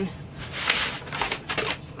pattern.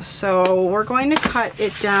 So we're going to cut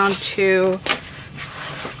it down to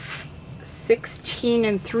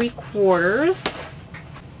 16 3/4.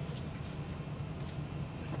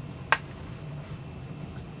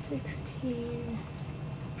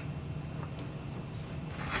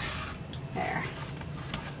 There.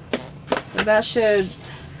 So that should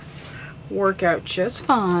work out just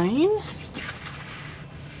fine.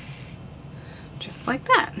 Just like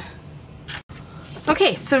that.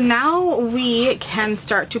 Okay, so now we can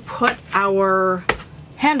start to put our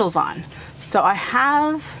handles on. So I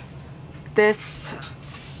have this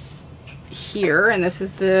here, and this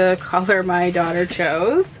is the color my daughter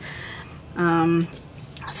chose.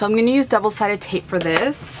 So I'm going to use double-sided tape for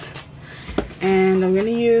this, and I'm going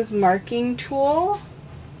to use marking tool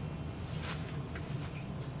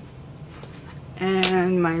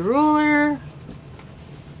and my ruler.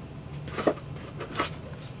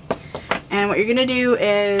 And what you're going to do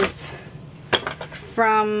is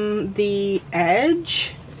from the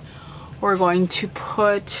edge, we're going to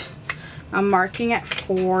put a marking at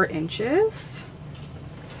 4 inches.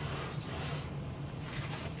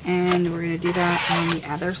 And we're going to do that on the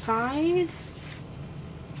other side.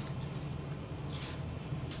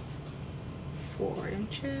 4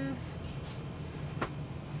 inches.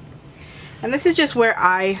 And this is just where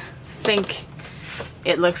I think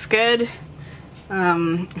it looks good.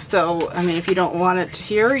 So, I mean, if you don't want it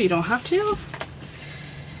here, you don't have to.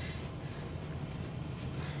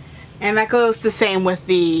 And that goes the same with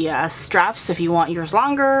the straps, if you want yours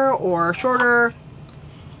longer or shorter.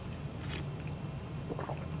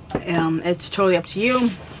 It's totally up to you.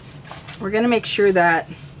 We're going to make sure that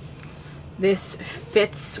this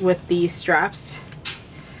fits with the straps.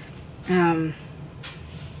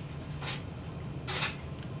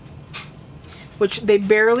 Which they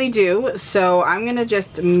barely do, so I'm going to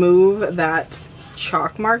just move that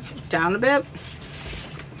chalk mark down a bit.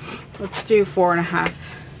 Let's do 4.5.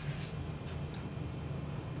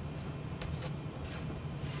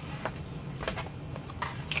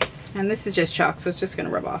 And this is just chalk, so it's just going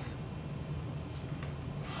to rub off.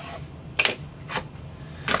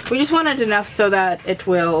 We just want it enough so that it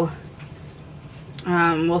will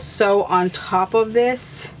sew on top of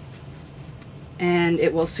this, and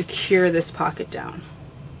it will secure this pocket down.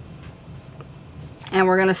 And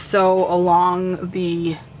we're going to sew along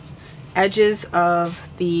the edges of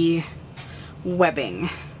the webbing.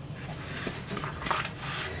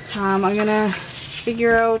 I'm going to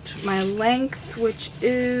figure out my length, which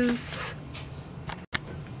is...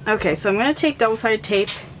 Okay, so I'm going to take double-sided tape,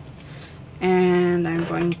 and I'm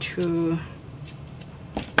going to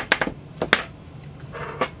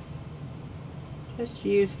just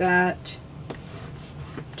use that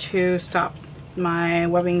to stop my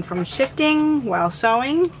webbing from shifting while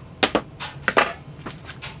sewing.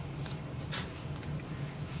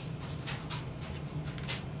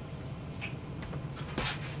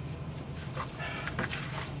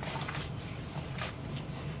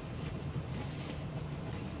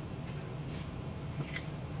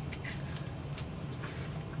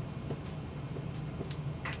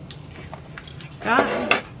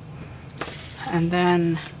 That. And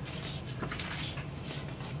then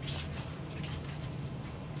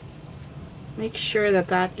make sure that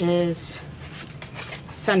that is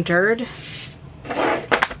centered.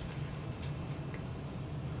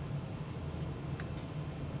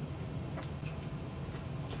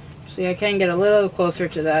 See, I can get a little closer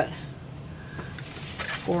to that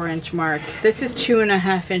 4-inch mark. This is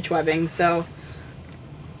 2.5-inch webbing, so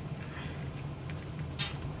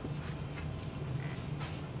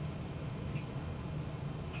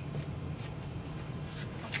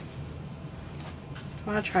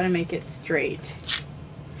I want to try to make it straight.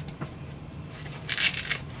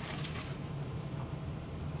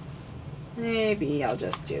 Maybe I'll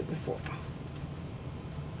just do the 4.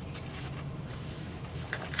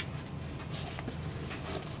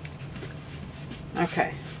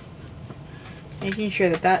 Okay. Making sure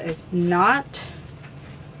that that is not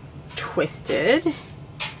twisted.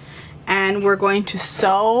 And we're going to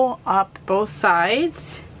sew up both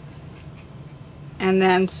sides and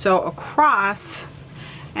then sew across.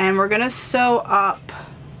 And we're gonna sew up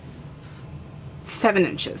 7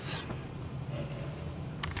 inches.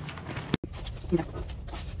 Yeah.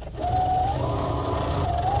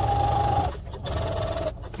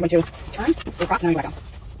 1, 2, turn, go across, and then go back on.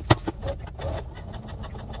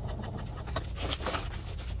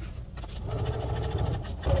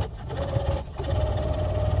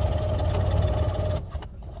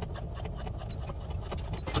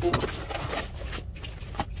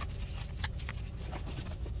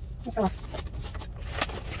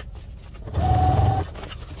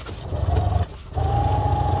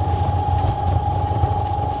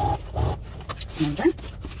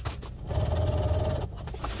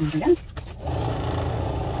 Again.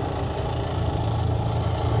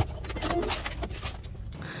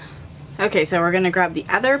 Okay, so we're going to grab the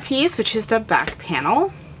other piece, which is the back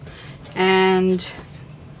panel, and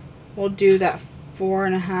we'll do that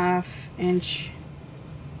 4.5-inch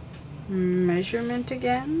measurement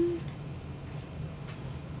again.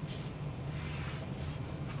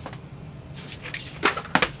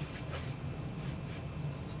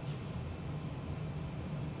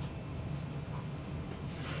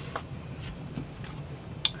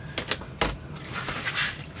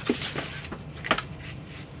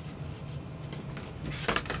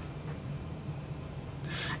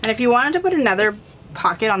 And if you wanted to put another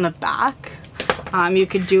pocket on the back, you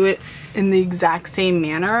could do it in the exact same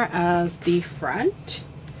manner as the front.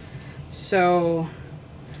 So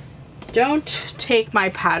don't take my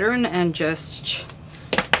pattern and just,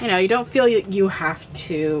 you know, you don't feel you have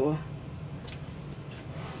to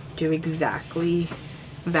do exactly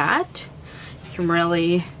that. You can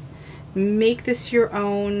really make this your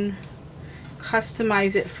own,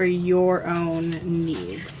 customize it for your own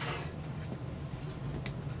needs.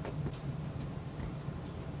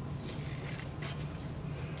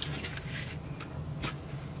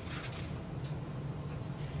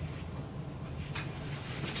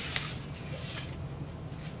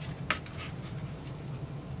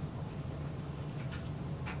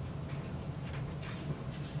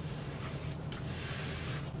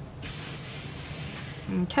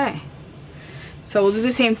 Okay, so we'll do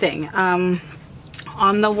the same thing.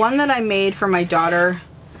 On the one that I made for my daughter,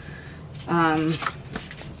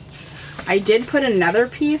 I did put another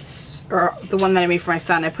piece, or the one that I made for my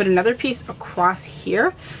son, I put another piece across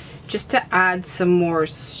here just to add some more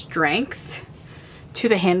strength to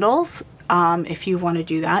the handles. If you want to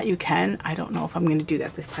do that, you can. I don't know if I'm going to do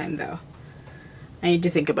that this time though. I need to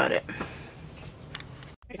think about it.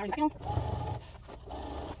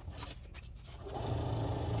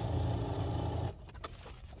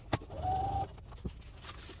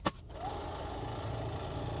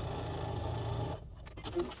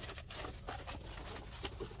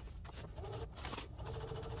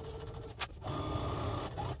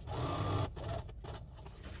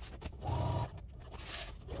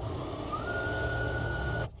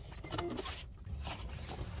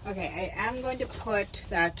 Okay, I am going to put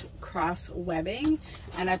that cross webbing,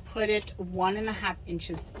 and I put it 1.5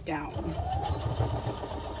 inches down.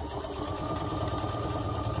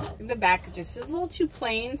 The back just is a little too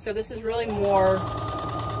plain, so this is really more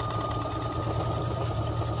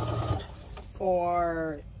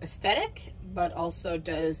for aesthetic, but also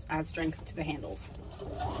does add strength to the handles.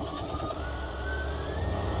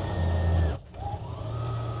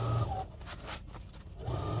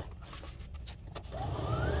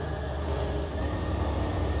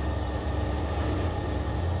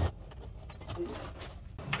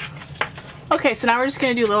 Okay, so now we're just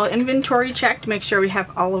going to do a little inventory check to make sure we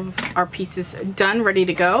have all of our pieces done, ready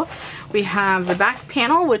to go. We have the back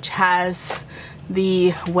panel, which has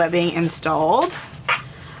the webbing installed.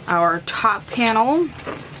 Our top panel,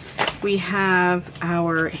 we have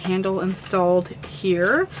our handle installed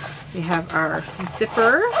here. We have our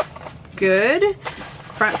zipper, good.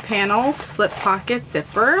 Front panel, slip pocket,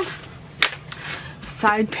 zipper.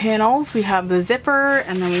 Side panels, we have the zipper,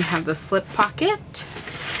 and then we have the slip pocket.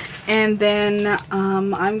 And then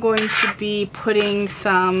I'm going to be putting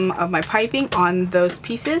some of my piping on those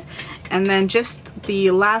pieces. And then just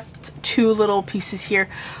the last two little pieces here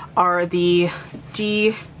are the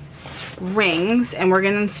D rings, and we're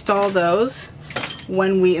going to install those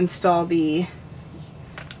when we install the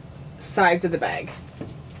sides of the bag.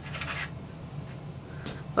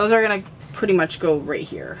 Those are going to pretty much go right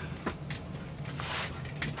here.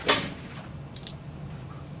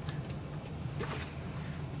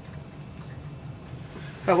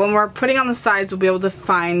 But when we're putting on the sides, we'll be able to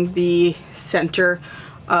find the center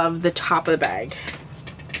of the top of the bag.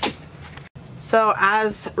 So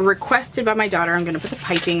as requested by my daughter, I'm going to put the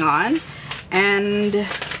piping on. And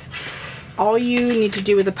all you need to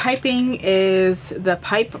do with the piping is the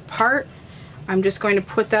pipe part. I'm just going to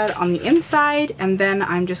put that on the inside, and then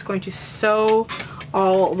I'm just going to sew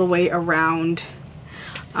all the way around.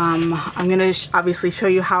 I'm going to obviously show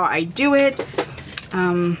you how I do it.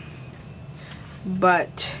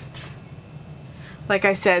 But like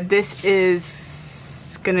I said, this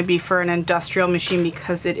is going to be for an industrial machine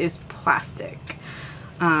because it is plastic.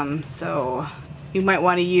 So you might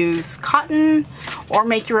want to use cotton or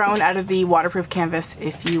make your own out of the waterproof canvas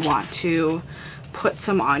if you want to put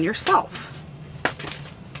some on yourself.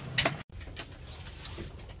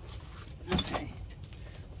 Okay,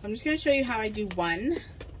 I'm just going to show you how I do one.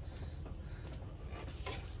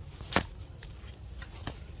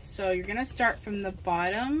 So you're going to start from the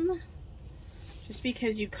bottom, just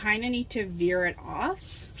because you kind of need to veer it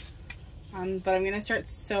off. But I'm going to start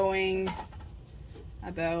sewing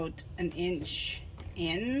about an inch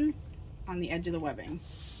in on the edge of the webbing.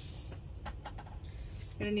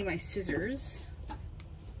 I'm going to need my scissors.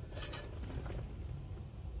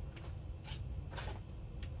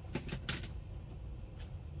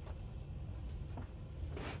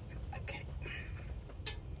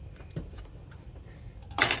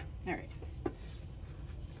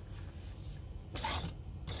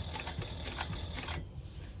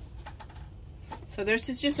 So this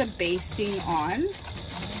is just a basting on,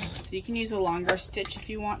 so you can use a longer stitch if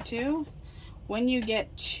you want to. When you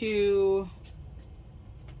get to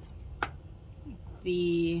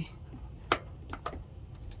the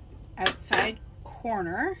outside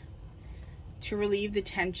corner, to relieve the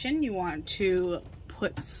tension, you want to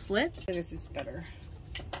put slits. This is better.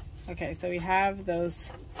 Okay, so we have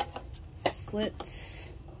those slits.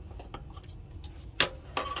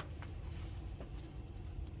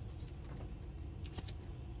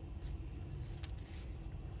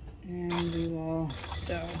 And we will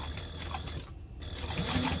sew.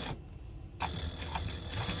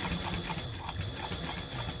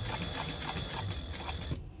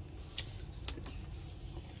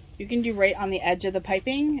 You can do right on the edge of the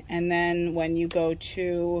piping, and then when you go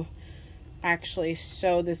to actually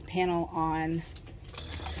sew this panel on,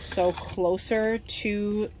 sew closer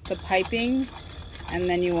to the piping, and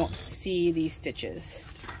then you won't see these stitches.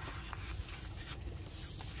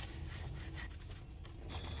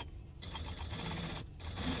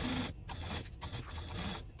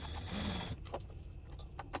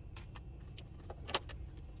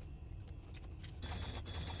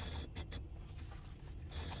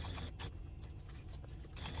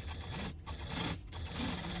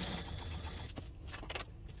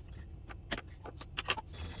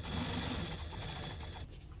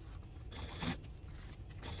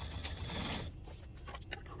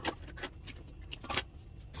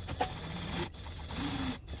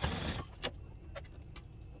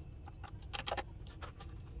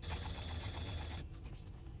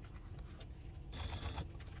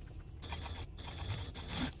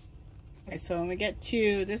 Okay, so when we get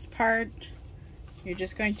to this part, you're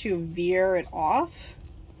just going to veer it off,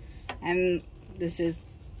 and this is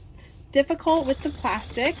difficult with the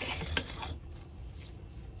plastic.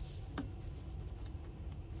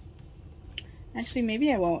 Actually,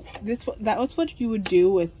 maybe I won't. That was what you would do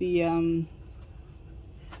with the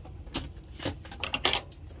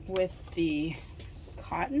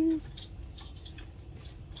cotton,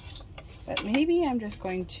 but maybe I'm just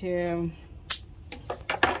going to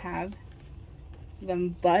have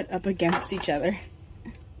them butt up against each other.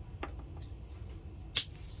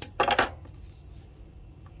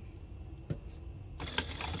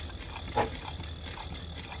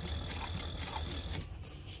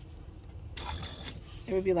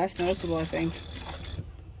 it would be less noticeable, I think.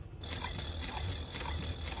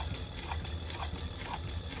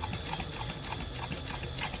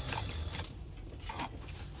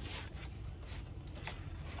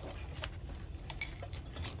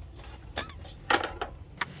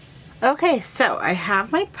 Okay, so I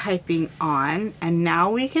have my piping on, and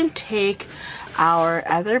now we can take our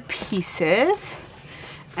other pieces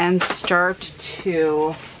and start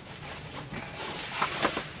to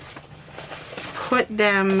put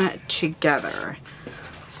them together.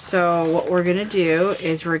 So what we're gonna do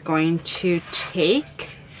is we're going to take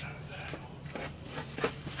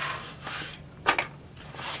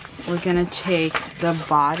the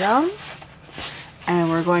bottom, and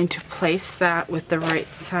we're going to place that with the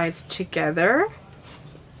right sides together.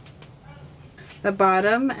 The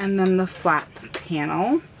bottom and then the flap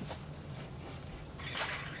panel.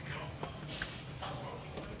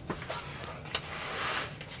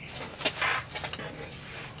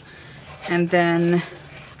 And then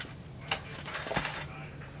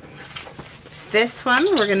this one,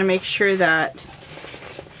 we're going to make sure that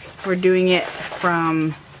we're doing it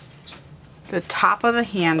from the top of the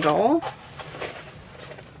handle.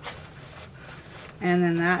 And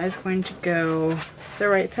then that is going to go the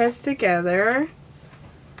right sides together.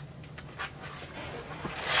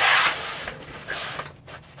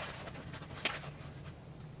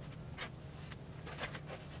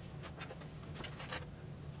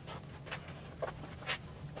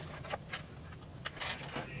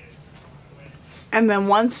 And then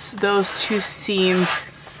once those two seams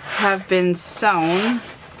have been sewn,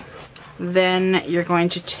 then you're going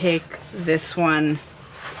to take this one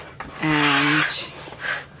and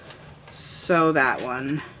sew that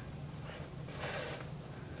one.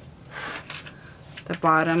 The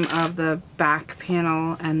bottom of the back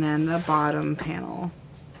panel and then the bottom panel.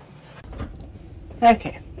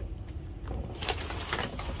 Okay.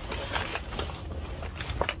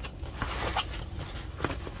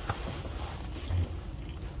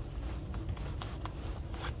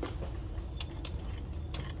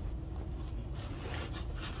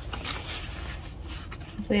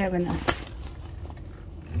 Hopefully I have enough.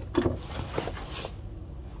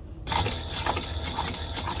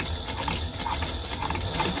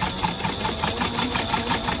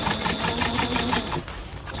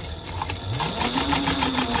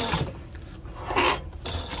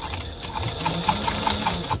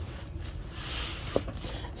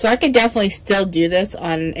 So I could definitely still do this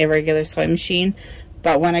on a regular sewing machine,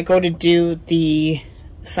 but when I go to do the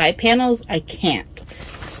side panels, I can't.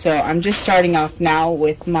 So I'm just starting off now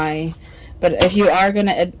with my, but if you are going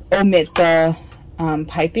to omit the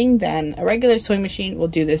piping, then a regular sewing machine will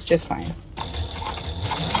do this just fine.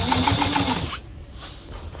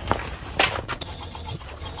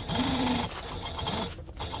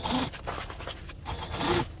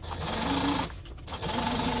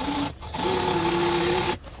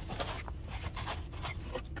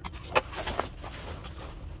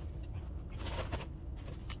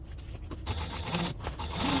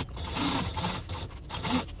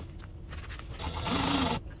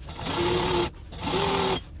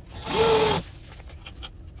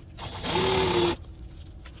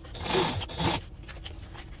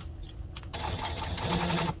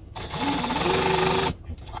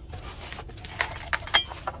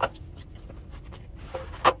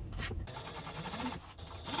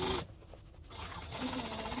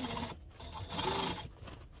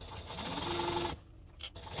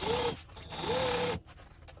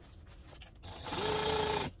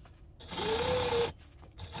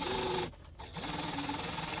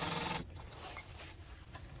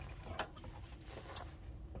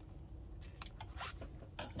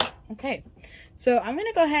 Okay, so I'm going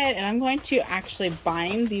to go ahead and I'm going to actually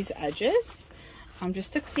bind these edges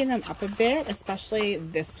just to clean them up a bit, especially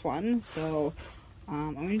this one. So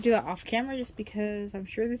I'm going to do that off camera just because I'm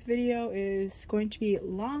sure this video is going to be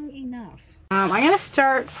long enough. I'm going to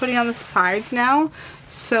start putting on the sides now.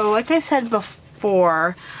 So like I said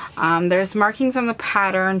before, there's markings on the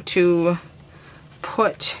pattern to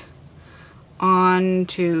put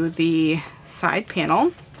onto the side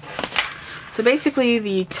panel. So basically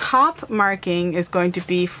the top marking is going to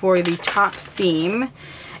be for the top seam,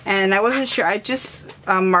 and I wasn't sure, I just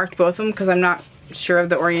marked both of them because I'm not sure of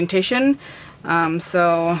the orientation.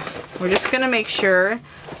 So we're just going to make sure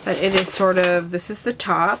that it is sort of, this is the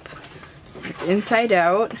top, it's inside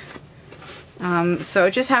out, so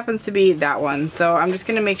it just happens to be that one. So I'm just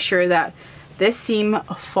going to make sure that this seam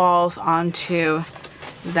falls onto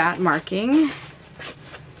that marking,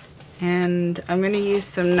 and I'm going to use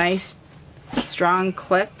some nice strong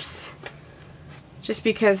clips just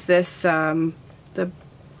because this the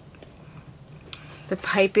The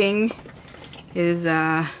piping is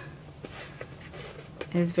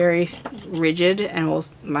very rigid, and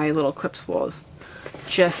my little clips will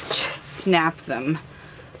just snap them.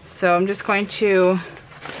 So I'm just going to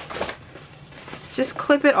just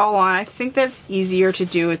clip it all on. I think that's easier to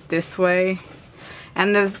do it this way.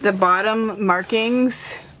 And the bottom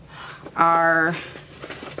markings are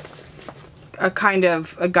a kind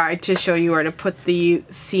of a guide to show you where to put the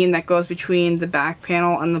seam that goes between the back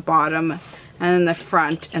panel and the bottom, and then the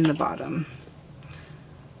front and the bottom.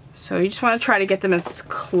 So you just want to try to get them as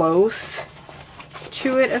close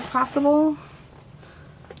to it as possible,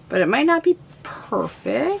 but it might not be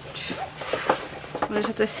perfect. We'll just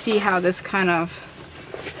have to see how this kind of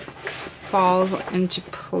falls into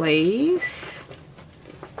place.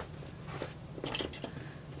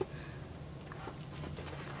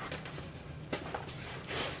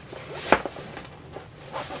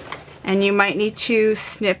 And you might need to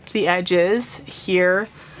snip the edges here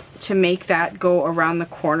to make that go around the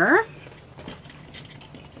corner.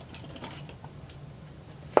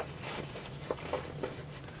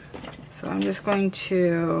 So I'm just going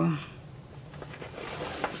to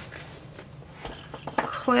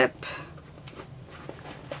clip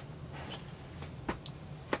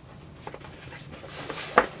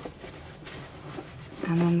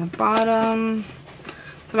and then the bottom.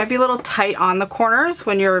 So it might be a little tight on the corners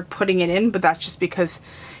when you're putting it in, but that's just because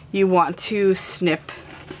you want to snip.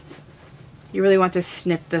 You really want to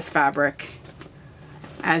snip this fabric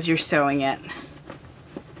as you're sewing it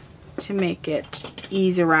to make it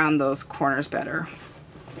ease around those corners better.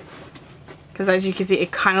 Because as you can see,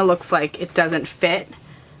 it kind of looks like it doesn't fit,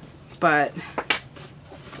 but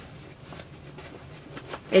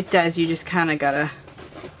it does. You just kind of gotta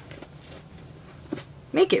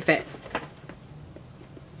make it fit.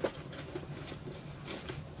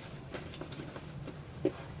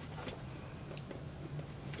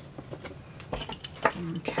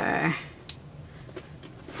 Okay.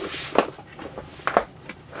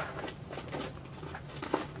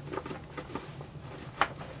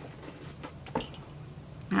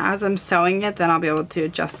 Now, as I'm sewing it, then I'll be able to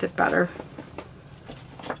adjust it better.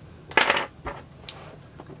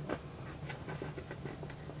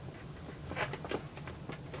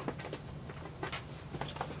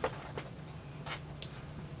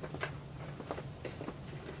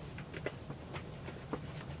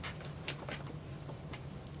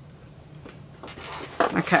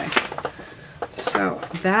 Okay, so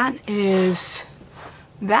that is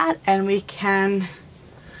that, and we can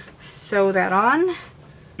sew that on.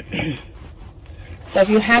 So if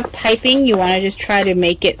you have piping, you want to just try to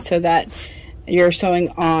make it so that you're sewing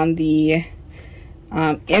on the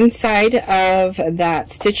inside of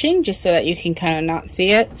that stitching, just so that you can kind of not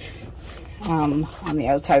see it on the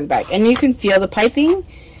outside of the bag. And you can feel the piping.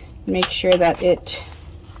 Make sure that it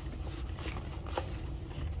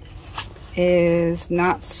is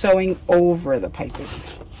not sewing over the piping.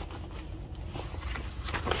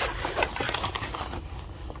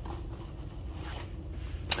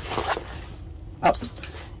 Oh,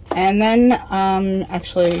 and then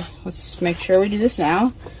actually, let's make sure we do this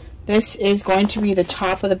now. This is going to be the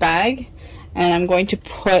top of the bag, and I'm going to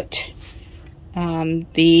put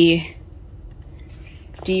the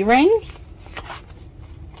D-ring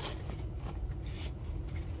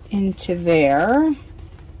into there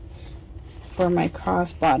for my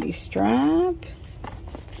crossbody strap.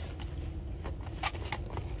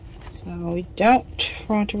 So we don't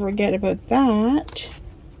want to forget about that.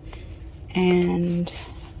 And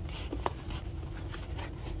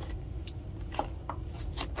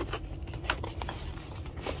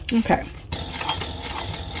okay.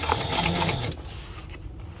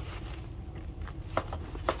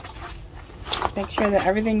 Make sure that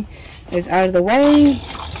everything is out of the way.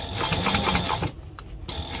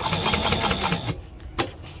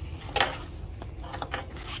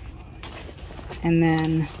 And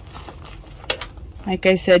then, like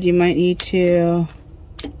I said, you might need to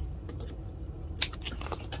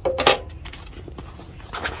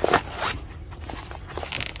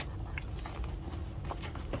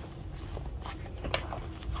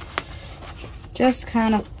just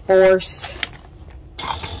kind of force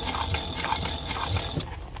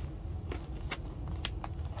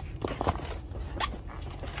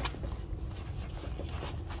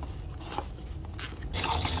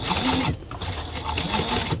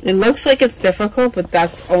It looks like it's difficult, but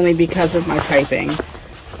that's only because of my piping.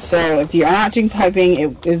 So if you're not doing piping,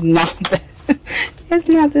 it is not it's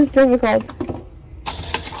not this difficult.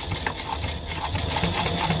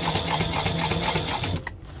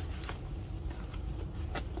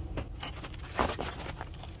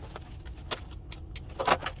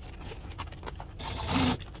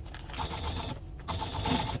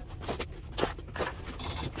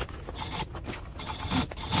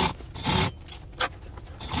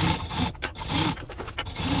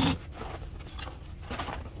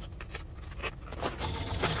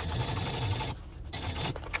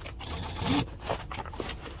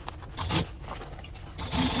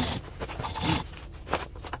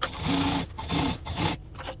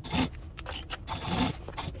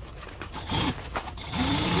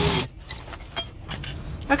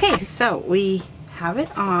 Okay, so we have it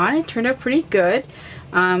on. It turned out pretty good.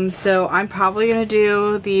 So I'm probably going to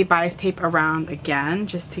do the bias tape around again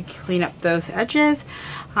just to clean up those edges.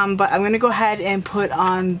 But I'm going to go ahead and put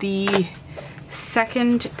on the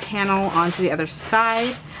second panel onto the other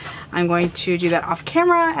side. I'm going to do that off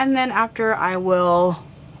camera, and then after I will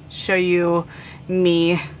show you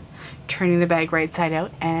me turning the bag right side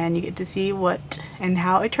out, and you get to see what and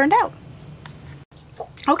how it turned out.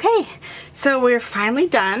 Okay, so we're finally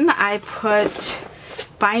done. I put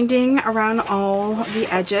binding around all the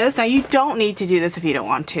edges. Now you don't need to do this if you don't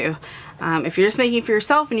want to. If you're just making it for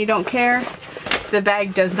yourself and you don't care, the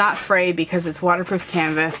bag does not fray because it's waterproof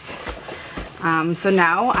canvas. So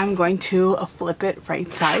now I'm going to flip it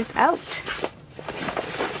right sides out.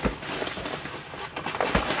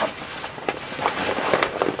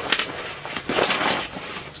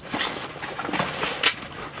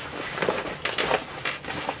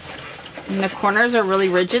 And the corners are really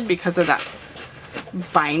rigid because of that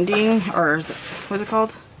binding, or what's it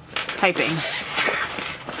called? Piping.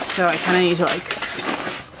 So I kind of need to like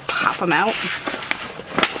pop them out.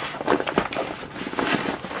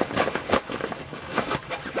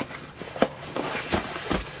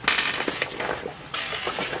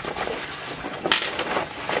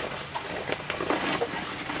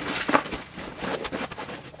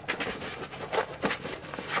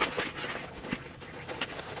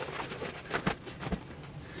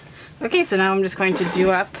 Okay, so now I'm just going to do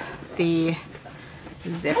up the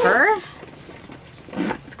zipper.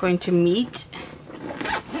 It's going to meet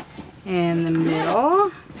in the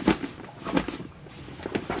middle.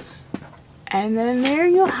 And then there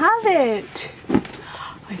you have it.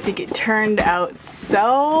 I think it turned out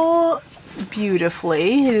so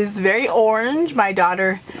beautifully. It is very orange. My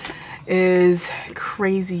daughter is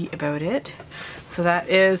crazy about it. So that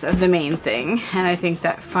is the main thing. And I think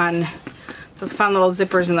that those fun little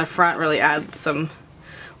zippers in the front really add some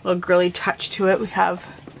little girly touch to it. We have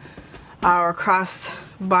our cross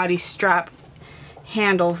body strap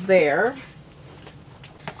handles there.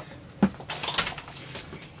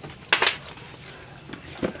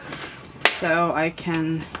 So I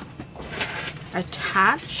can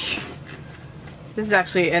attach. This is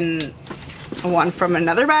actually one from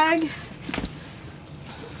another bag,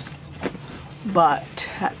 but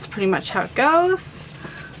that's pretty much how it goes.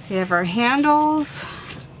 We have our handles,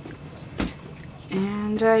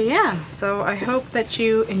 and yeah, so I hope that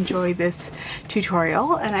you enjoy this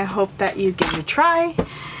tutorial, and I hope that you give it a try.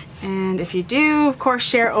 And if you do, of course,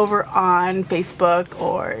 share over on Facebook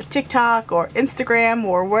or TikTok or Instagram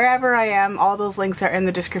or wherever I am. All those links are in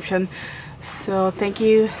the description. So thank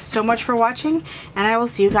you so much for watching, and I will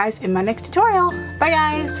see you guys in my next tutorial. Bye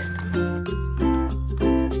guys!